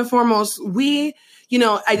 First and foremost, I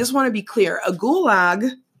just want to be clear. A gulag,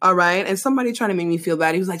 all right, and somebody trying to make me feel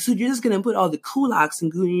bad. He was like, "So you're just going to put all the kulaks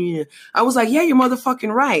in gulag?" I was like, "Yeah, you're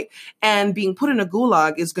motherfucking right." And being put in a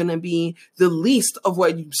gulag is going to be the least of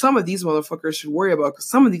what some of these motherfuckers should worry about, because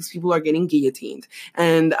some of these people are getting guillotined.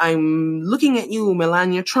 And I'm looking at you,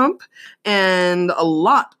 Melania Trump, and a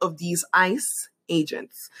lot of these ICE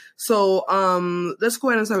agents. So let's go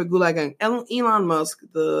ahead and start with Gulag Gang. Elon Musk,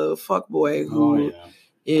 the fuckboy who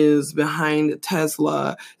is behind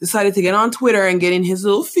Tesla, decided to get on Twitter and get in his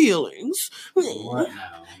little feelings. What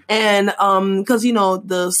now? And because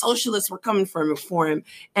the socialists were coming for him,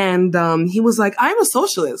 and he was like, "I'm a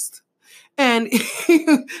socialist," and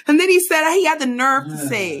and then he said he had the nerve to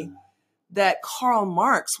say that Karl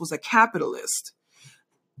Marx was a capitalist.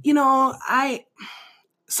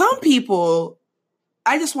 Some people,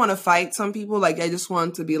 I just want to fight some people. Like, I just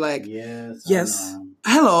want to be like, yes,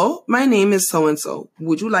 hello, my name is so-and-so.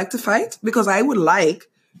 Would you like to fight? Because I would like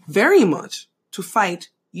very much to fight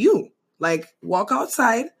you. Like, walk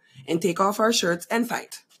outside and take off our shirts and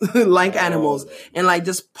fight like animals and like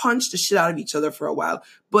just punch the shit out of each other for a while.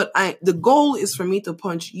 But the goal is for me to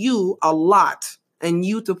punch you a lot and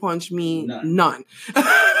you to punch me none.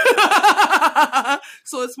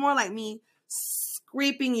 So it's more like me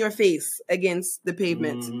scraping your face against the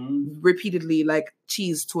pavement repeatedly, like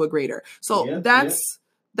cheese to a grater. So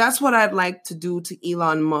that's what I'd like to do to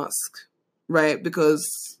Elon Musk. right?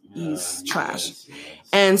 Because he's trash. Yes.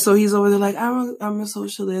 And so he's over there like, I'm a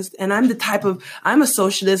socialist, and I'm a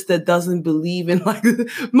socialist that doesn't believe in like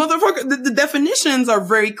motherfucker. The definitions are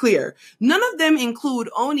very clear. None of them include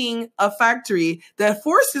owning a factory that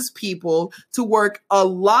forces people to work a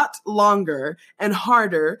lot longer and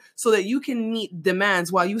harder so that you can meet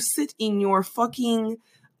demands while you sit in your fucking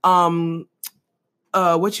office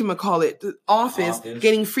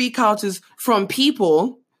getting free couches from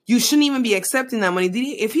people. You shouldn't even be accepting that money.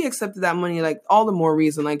 If he accepted that money, like all the more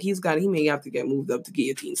reason, like he may have to get moved up to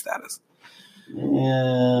guillotine status.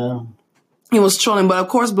 Yeah. He was trolling, but of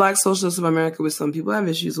course, Black Socialists of America, which some people have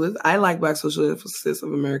issues with. I like Black Socialists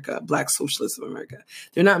of America.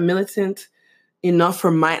 They're not militant enough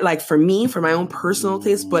for my own personal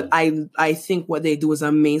taste, but I think what they do is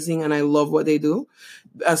amazing, and I love what they do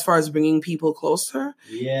as far as bringing people closer.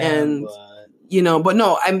 Yeah, and. But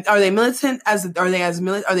no, are they militant? Are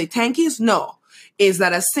they tankies? No. Is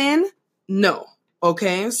that a sin? No.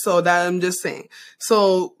 Okay. So that I'm just saying.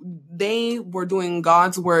 So they were doing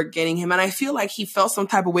God's work getting him. And I feel like he felt some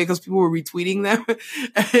type of way because people were retweeting them,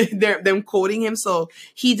 them quoting him. So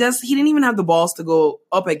he didn't even have the balls to go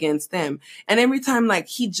up against them. And every time, like,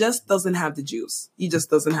 he just doesn't have the juice. He just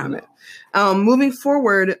doesn't have it. Moving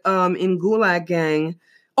forward, in Gulag Gang.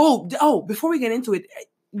 Oh, before we get into it,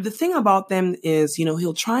 the thing about them is,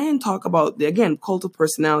 he'll try and talk about, again, cult of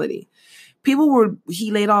personality. He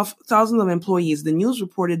laid off thousands of employees. The news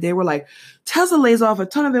reported they were like, Tesla lays off a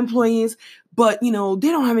ton of employees, but, they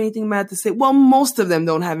don't have anything bad to say. Well, most of them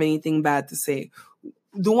don't have anything bad to say.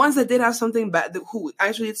 The ones that did have something bad, who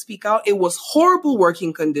actually did speak out, it was horrible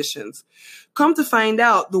working conditions. Come to find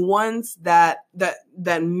out, the ones that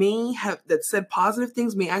said positive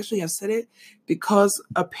things may actually have said it because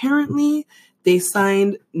apparently they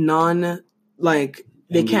signed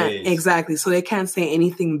they can't, exactly. So they can't say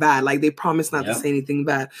anything bad. Like they promised not to say anything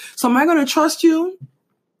bad. So am I going to trust you?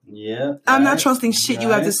 Yeah. I'm not trusting shit you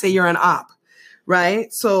have to say. You're an op.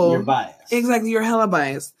 Right? So you're biased. Exactly. You're hella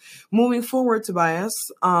biased. Moving forward to bias,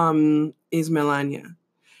 is Melania.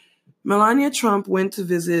 Melania Trump went to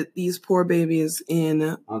visit these poor babies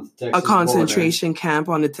in a concentration camp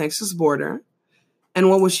on the Texas border.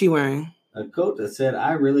 And what was she wearing? A coat that said,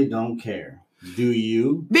 "I really don't care." Do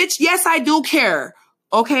you? Bitch, yes, I do care.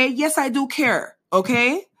 Okay? Yes, I do care.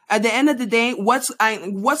 Okay? At the end of the day, what's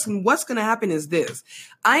going to happen is this.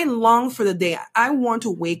 I long for the day. I want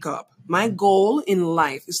to wake up. My goal in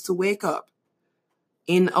life is to wake up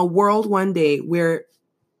in a world one day where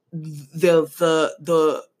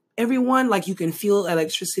the everyone, like, you can feel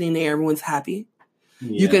electricity in the air. Everyone's happy.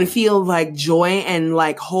 Yeah. You can feel like joy and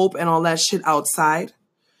like hope and all that shit outside.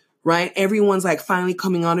 Right? Everyone's like finally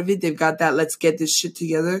coming out of it. They've got that, let's get this shit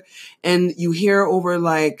together. And you hear over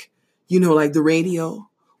like, like the radio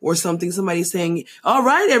or something, somebody saying, all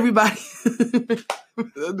right, everybody.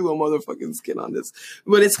 I'll do a motherfucking skin on this.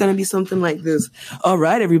 But it's going to be something like this. All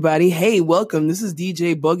right, everybody. Hey, welcome. This is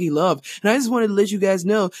DJ Buggy Love. And I just wanted to let you guys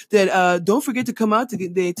know that don't forget to come out to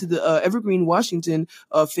the Evergreen, Washington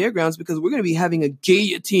fairgrounds, because we're going to be having a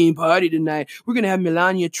guillotine party tonight. We're going to have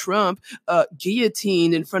Melania Trump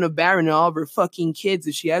guillotined in front of Barron and all of her fucking kids,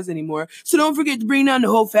 if she has any more. So don't forget to bring down the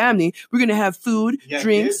whole family. We're going to have food,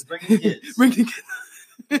 drinks. Bring the kids. Bring the kids.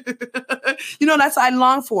 That's what I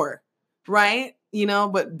long for, right?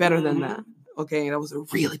 But better than that. Okay, that was a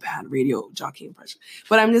really bad radio jockey impression.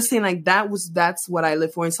 But I'm just saying, like, that's what I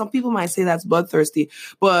live for. And some people might say that's bloodthirsty.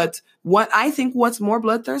 But what I think what's more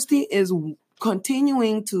bloodthirsty is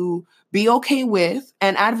continuing to be okay with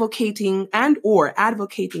and advocating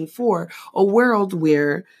for a world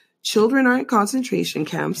where children are in concentration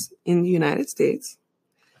camps in the United States.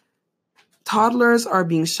 Toddlers are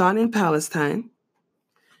being shot in Palestine.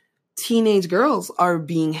 Teenage girls are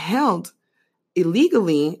being held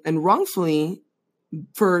illegally and wrongfully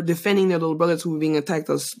for defending their little brothers who were being attacked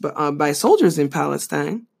by soldiers in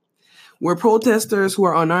Palestine, where protesters who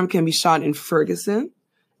are unarmed can be shot in Ferguson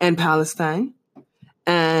and Palestine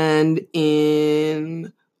and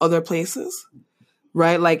in other places,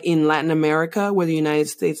 right? Like in Latin America, where the United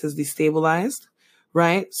States is destabilized,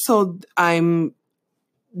 right? So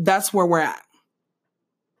that's where we're at.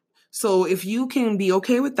 So if you can be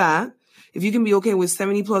okay with that, if you can be okay with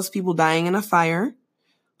 70 plus people dying in a fire,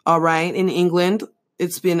 all right, in England,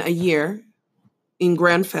 it's been a year in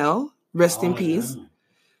Grenfell, rest in peace,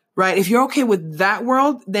 right? If you're okay with that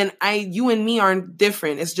world, then you and me aren't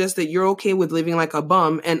different. It's just that you're okay with living like a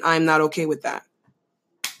bum and I'm not okay with that.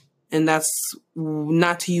 And that's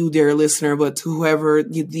not to you, dear listener, but to whoever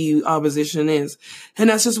the opposition is. And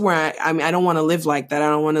that's just where I don't want to live like that. I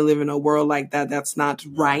don't want to live in a world like that. That's not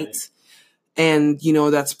right. And, you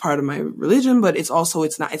know, that's part of my religion, but it's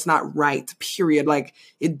not right, period. Like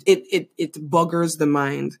it buggers the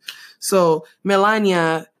mind. So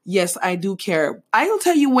Melania, yes, I do care. I'll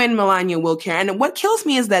tell you when Melania will care. And what kills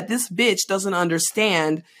me is that this bitch doesn't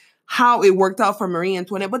understand how it worked out for Marie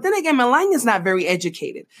Antoinette. But then again, Melania's not very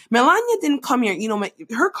educated. Melania didn't come here. You know,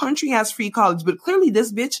 her country has free college, but clearly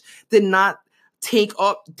this bitch did not take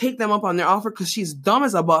them up on their offer because she's dumb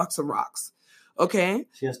as a box of rocks. Okay?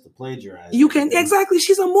 She has to plagiarize. Exactly.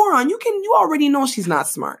 She's a moron. You already know she's not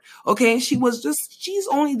smart. Okay? She's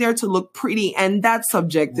only there to look pretty, and that's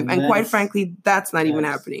subjective. And quite frankly, that's not even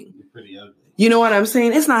happening. Pretty ugly. You know what I'm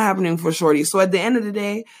saying? It's not happening for Shorty. So at the end of the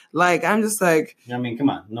day, like, I'm just like... I mean, come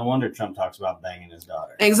on. No wonder Trump talks about banging his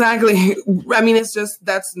daughter. Exactly. I mean, it's just,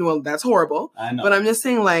 that's horrible. I know. But I'm just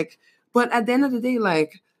saying, like, but at the end of the day,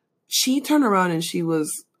 like, she turned around and she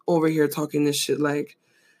was over here talking this shit. Like,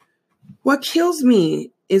 what kills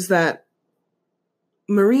me is that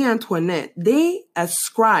Marie Antoinette, they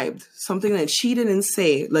ascribed something that she didn't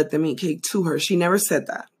say, let them eat cake, to her. She never said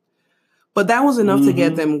that. But that was enough to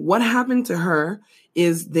get them. What happened to her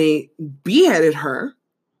is they beheaded her.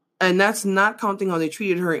 And that's not counting how they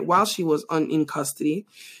treated her while she was in custody.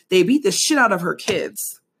 They beat the shit out of her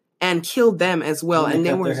kids and killed them as well. And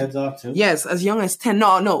they cut their heads off too? Yes, as young as 10.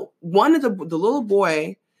 No. One of the little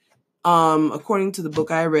boy, according to the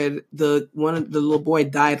book I read, the little boy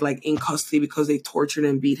died like in custody because they tortured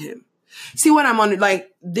and beat him. See what I'm on? Like,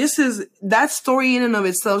 that story in and of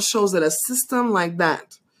itself shows that a system like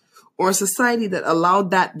that, or a society that allowed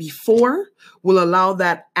that before, will allow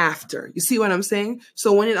that after. You see what I'm saying?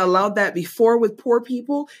 So when it allowed that before with poor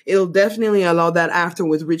people, it'll definitely allow that after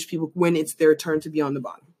with rich people when it's their turn to be on the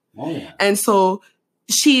bottom. Oh, yeah. And so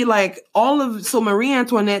Marie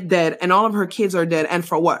Antoinette dead and all of her kids are dead. And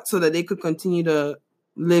for what? So that they could continue to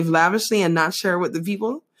live lavishly and not share with the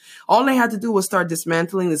people? All they had to do was start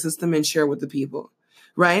dismantling the system and share with the people,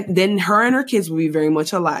 right? Then her and her kids will be very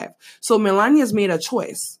much alive. So Melania's made a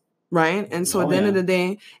choice. Right. And so at the end of the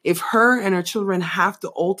day, if her and her children have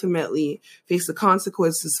to ultimately face the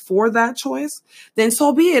consequences for that choice, then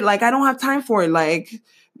so be it. Like, I don't have time for it. Like,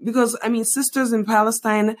 because I mean, sisters in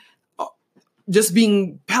Palestine, just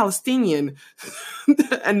being Palestinian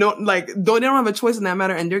and they don't have a choice in that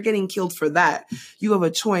matter. And they're getting killed for that. You have a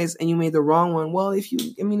choice and you made the wrong one. Well, if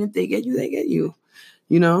they get you, they get you.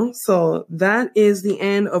 You know, so that is the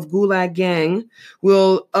end of Gulag Gang.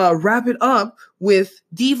 We'll wrap it up with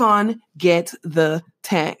Devon Get the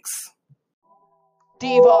Tanks.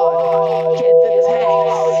 Devon Get the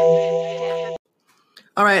Tanks.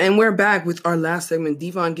 All right, and we're back with our last segment,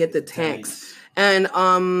 Devon Get the Tanks. And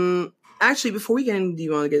actually, before we get into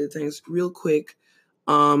Devon Get the Tanks, real quick,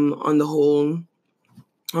 on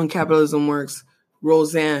Capitalism Works,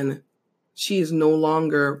 Roseanne, she is no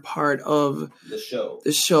longer part of the show.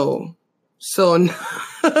 So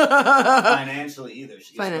financially either.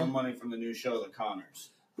 She gets no money from the new show, The Conners.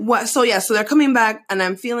 What? So yeah, so they're coming back, and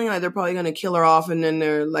I'm feeling like they're probably gonna kill her off, and then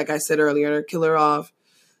they're, like I said earlier, they're kill her off,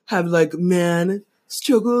 have like man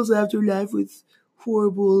struggles after life with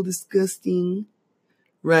horrible, disgusting,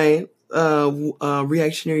 right?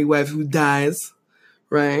 Reactionary wife who dies,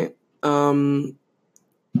 right?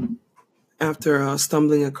 After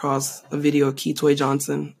stumbling across a video of Ketoy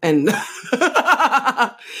Johnson and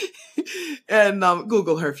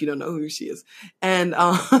Google her if you don't know who she is. And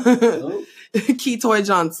Ketoy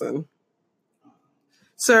Johnson.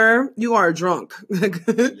 Sir, you are drunk.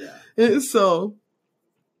 Yeah. So,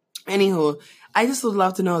 anywho, I just would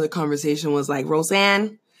love to know what the conversation was like.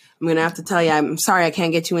 Roseanne, I'm going to have to tell you, I'm sorry I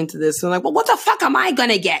can't get you into this. So like, well, what the fuck am I going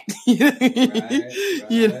to get? Right.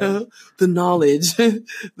 You know, the knowledge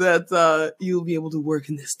that you'll be able to work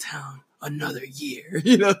in this town another year,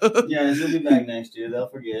 you know? Yeah, she'll be back next year. They'll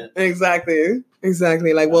forget. Exactly.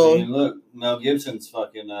 Like, I mean, look, Mel Gibson's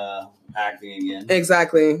fucking acting again.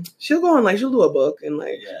 Exactly. She'll go on, she'll do a book and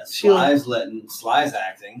Sly's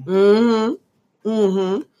acting.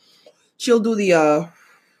 Mm-hmm. She'll do the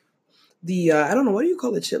I don't know, what do you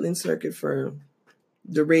call the chitlin circuit for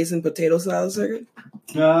the raisin potato salad circuit?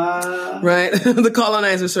 Right? The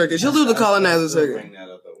colonizer circuit. She'll do the colonizer circuit. Bring that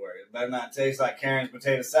up at work. It better not taste like Karen's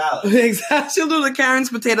potato salad. Exactly. She'll do the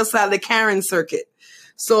Karen's potato salad, the Karen circuit.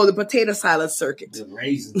 So the potato salad circuit. The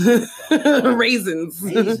raisins. Raisins.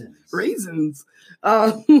 Raisins,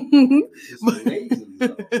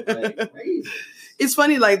 It's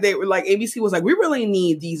funny, like they were like ABC was like, we really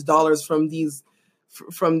need these dollars from these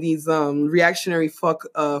reactionary fuck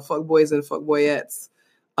boys and fuck boyettes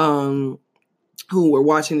who were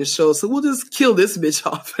watching the show. So we'll just kill this bitch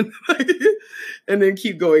off and then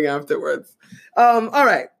keep going afterwards. All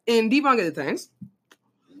right. In Devon Get the Tanks,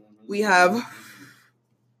 we have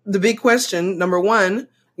the big question. Number one,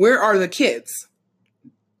 where are the kids?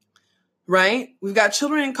 Right? We've got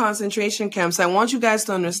children in concentration camps. I want you guys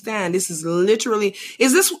to understand this is literally,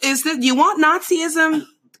 is this, you want Nazism?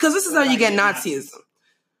 Because this is how you get Nazism.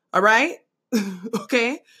 All right?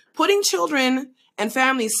 Okay? Putting children and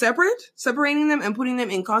families separating them and putting them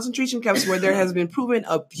in concentration camps where there has been proven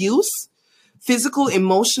abuse, physical,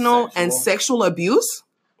 emotional, and sexual abuse.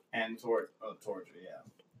 And torture,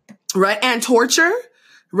 yeah. Right? And torture,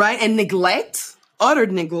 right? And neglect, utter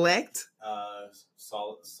neglect.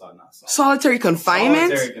 Solitary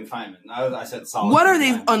confinement. Solitary confinement. I said solitary. What are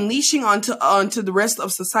they unleashing onto the rest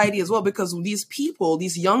of society as well? Because these people,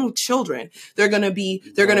 these young children, they're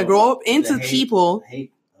gonna grow up into people.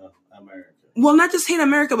 Hate America. Well, not just hate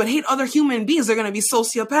America, but hate other human beings. They're gonna be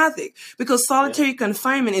sociopathic because solitary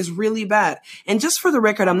confinement is really bad. And just for the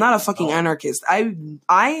record, I'm not a fucking anarchist.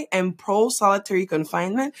 I am pro solitary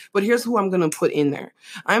confinement, but here's who I'm gonna put in there.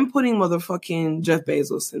 I'm putting motherfucking Jeff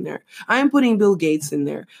Bezos in there. I'm putting Bill Gates in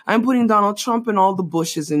there. I'm putting Donald Trump and all the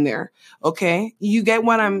Bushes in there. Okay? You get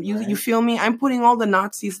what you feel me? I'm putting all the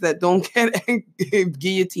Nazis that don't get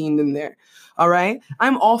guillotined in there. All right?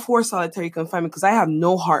 I'm all for solitary confinement because I have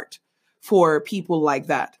no heart for people like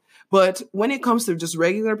that. But when it comes to just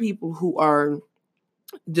regular people who are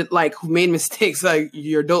like, who made mistakes, like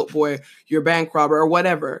you're a dope boy, you're a bank robber or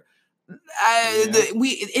whatever,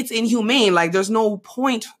 it's inhumane. Like there's no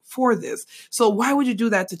point for this. So why would you do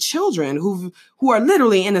that to children who are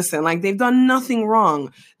literally innocent? Like they've done nothing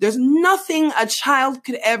wrong. There's nothing a child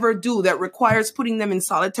could ever do that requires putting them in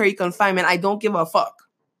solitary confinement. I don't give a fuck.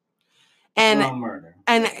 And murder.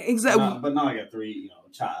 And exactly. But not like a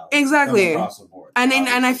child. Exactly. Across the board. And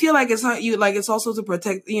I feel like it's not you, like it's also to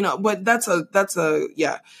protect, but that's a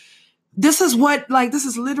yeah. This is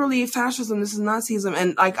literally fascism. This is Nazism.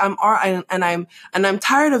 And like, I'm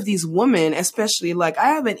tired of these women, especially like I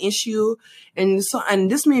have an issue and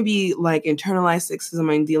this may be like internalized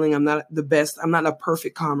sexism I'm not the best. I'm not a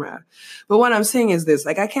perfect comrade. But what I'm saying is this,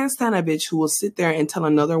 like, I can't stand a bitch who will sit there and tell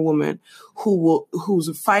another woman who's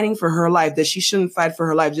fighting for her life that she shouldn't fight for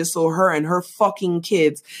her life just so her and her fucking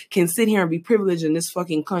kids can sit here and be privileged in this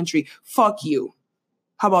fucking country. Fuck you.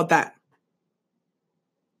 How about that?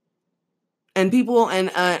 And people and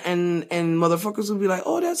motherfuckers will be like,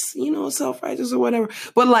 oh, that's, self-righteous or whatever.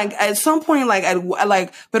 But like at some point,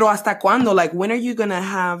 pero hasta cuando? Like, when are you gonna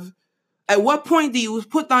have? At what point do you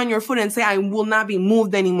put down your foot and say, I will not be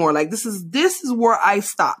moved anymore? Like this is where I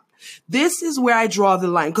stop. This is where I draw the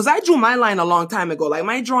line, because I drew my line a long time ago. Like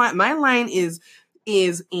my line is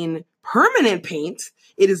in permanent paint.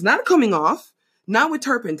 It is not coming off, not with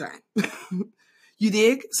turpentine. You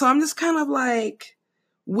dig? So I'm just kind of like,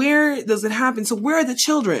 where does it happen? So where are the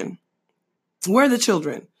children? Where are the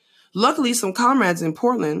children? Luckily, some comrades in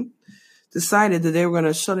Portland decided that they were going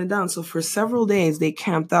to shut it down. So for several days, they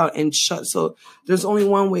camped out and shut. So there's only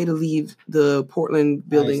one way to leave the Portland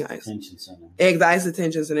building. ICE Detention Center. The ICE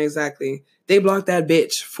Detention Center, exactly. They blocked that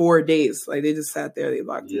bitch 4 days. Like they just sat there. They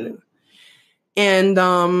blocked it. And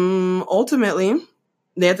ultimately,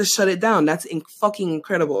 they had to shut it down. That's fucking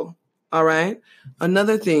incredible. All right.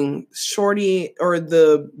 Another thing, Shorty, or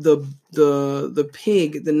the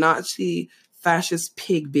pig, the Nazi fascist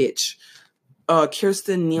pig bitch,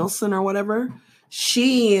 Kirsten Nielsen or whatever,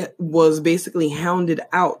 she was basically hounded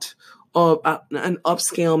out of an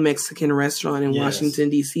upscale Mexican restaurant in Washington,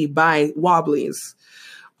 D.C. by Wobblies,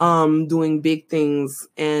 doing big things.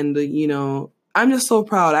 And, I'm just so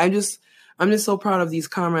proud. I'm just so proud of these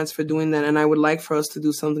comrades for doing that. And I would like for us to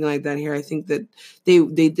do something like that here. I think that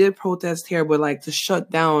they did protest here, but like to shut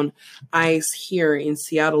down ICE here in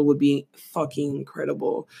Seattle would be fucking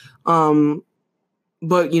incredible.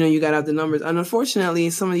 But, you got to have the numbers. And unfortunately,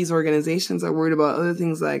 some of these organizations are worried about other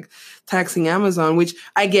things like taxing Amazon, which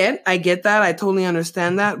I get that. I totally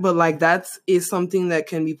understand that. But like that is something that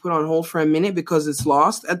can be put on hold for a minute because it's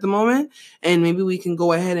lost at the moment. And maybe we can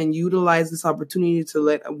go ahead and utilize this opportunity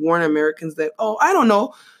to warn Americans that, oh, I don't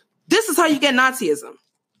know. This is how you get Nazism.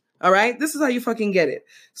 All right? This is how you fucking get it.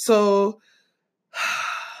 So,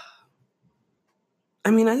 I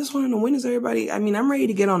just want to know, when is everybody, I'm ready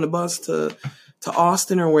to get on the bus to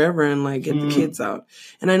Austin or wherever and like get the kids out.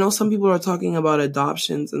 And I know some people are talking about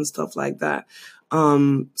adoptions and stuff like that.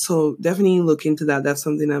 So definitely look into that. That's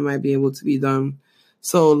something that might be able to be done.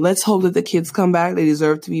 So let's hope that the kids come back. They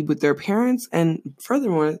deserve to be with their parents. And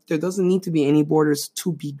furthermore, there doesn't need to be any borders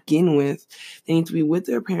to begin with. They need to be with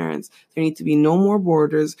their parents. There need to be no more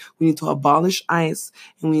borders. We need to abolish ICE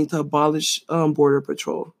and we need to abolish Border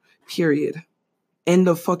Patrol. Period. End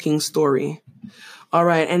of fucking story. All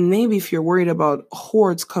right. And maybe if you're worried about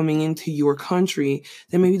hordes coming into your country,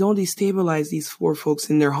 then maybe don't destabilize these poor folks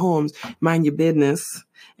in their homes. Mind your business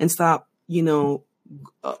and stop,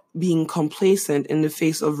 being complacent in the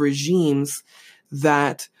face of regimes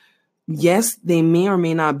that, yes, they may or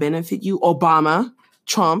may not benefit you. Obama,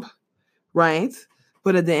 Trump, right?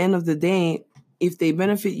 But at the end of the day, if they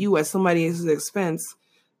benefit you at somebody else's expense,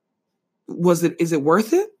 is it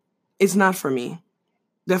worth it? It's not for me.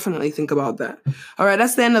 Definitely think about that. All right,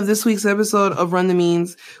 that's the end of this week's episode of Run the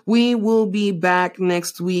Means. We will be back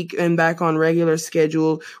next week and back on regular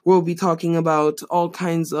schedule. We'll be talking about all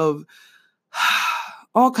kinds of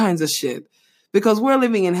shit. Because we're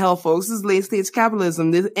living in hell, folks. This is late stage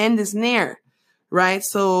capitalism. The end is near, right?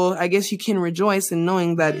 So I guess you can rejoice in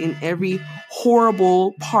knowing that in every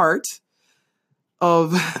horrible part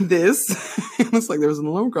of this, it looks like there was an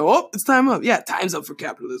alarm call. Oh, it's time up. Yeah, time's up for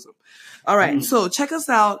capitalism. All right. So check us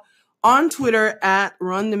out on Twitter at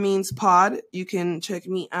Run the Means Pod. You can check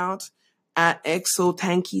me out at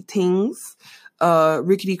Exotanky Tings.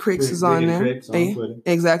 Rickety Cricks is on there. Cricks on Twitter.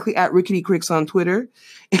 Exactly. At Rickety Cricks on Twitter.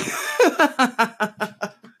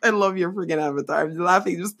 I love your freaking avatar. I'm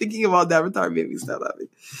laughing. Just thinking about the avatar made me start laughing.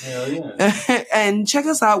 Hell yeah. And check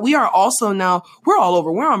us out. We are also now, we're all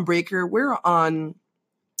over. We're on Breaker. We're on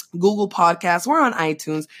Google Podcasts. We're on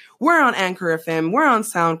iTunes. We're on Anchor FM. We're on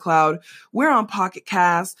SoundCloud. We're on Pocket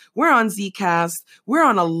Cast. We're on Zcast. We're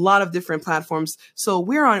on a lot of different platforms. So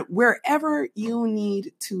we're on wherever you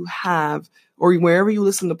need to have, or wherever you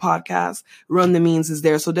listen to podcasts, Run the Means is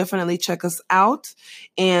there. So definitely check us out.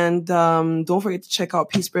 And don't forget to check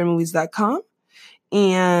out peacebreadmovies.com.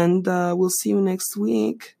 And we'll see you next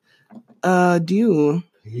week. Adieu.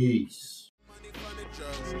 Peace.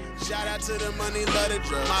 Shout out to the money, love the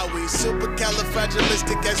drugs. My weed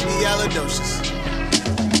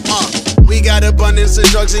supercalifragilisticexpialidocious. We got abundance of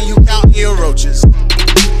drugs and you counting your roaches.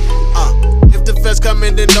 If the feds come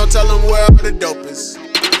in, then don't tell them where all the dope is.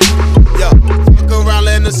 Yo, fuck around,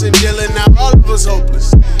 letting us in jail and now all of us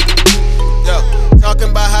hopeless. Yo,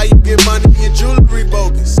 talking about how you get money, your jewelry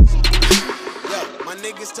bogus. Yo, my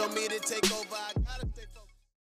niggas told me to take over, I gotta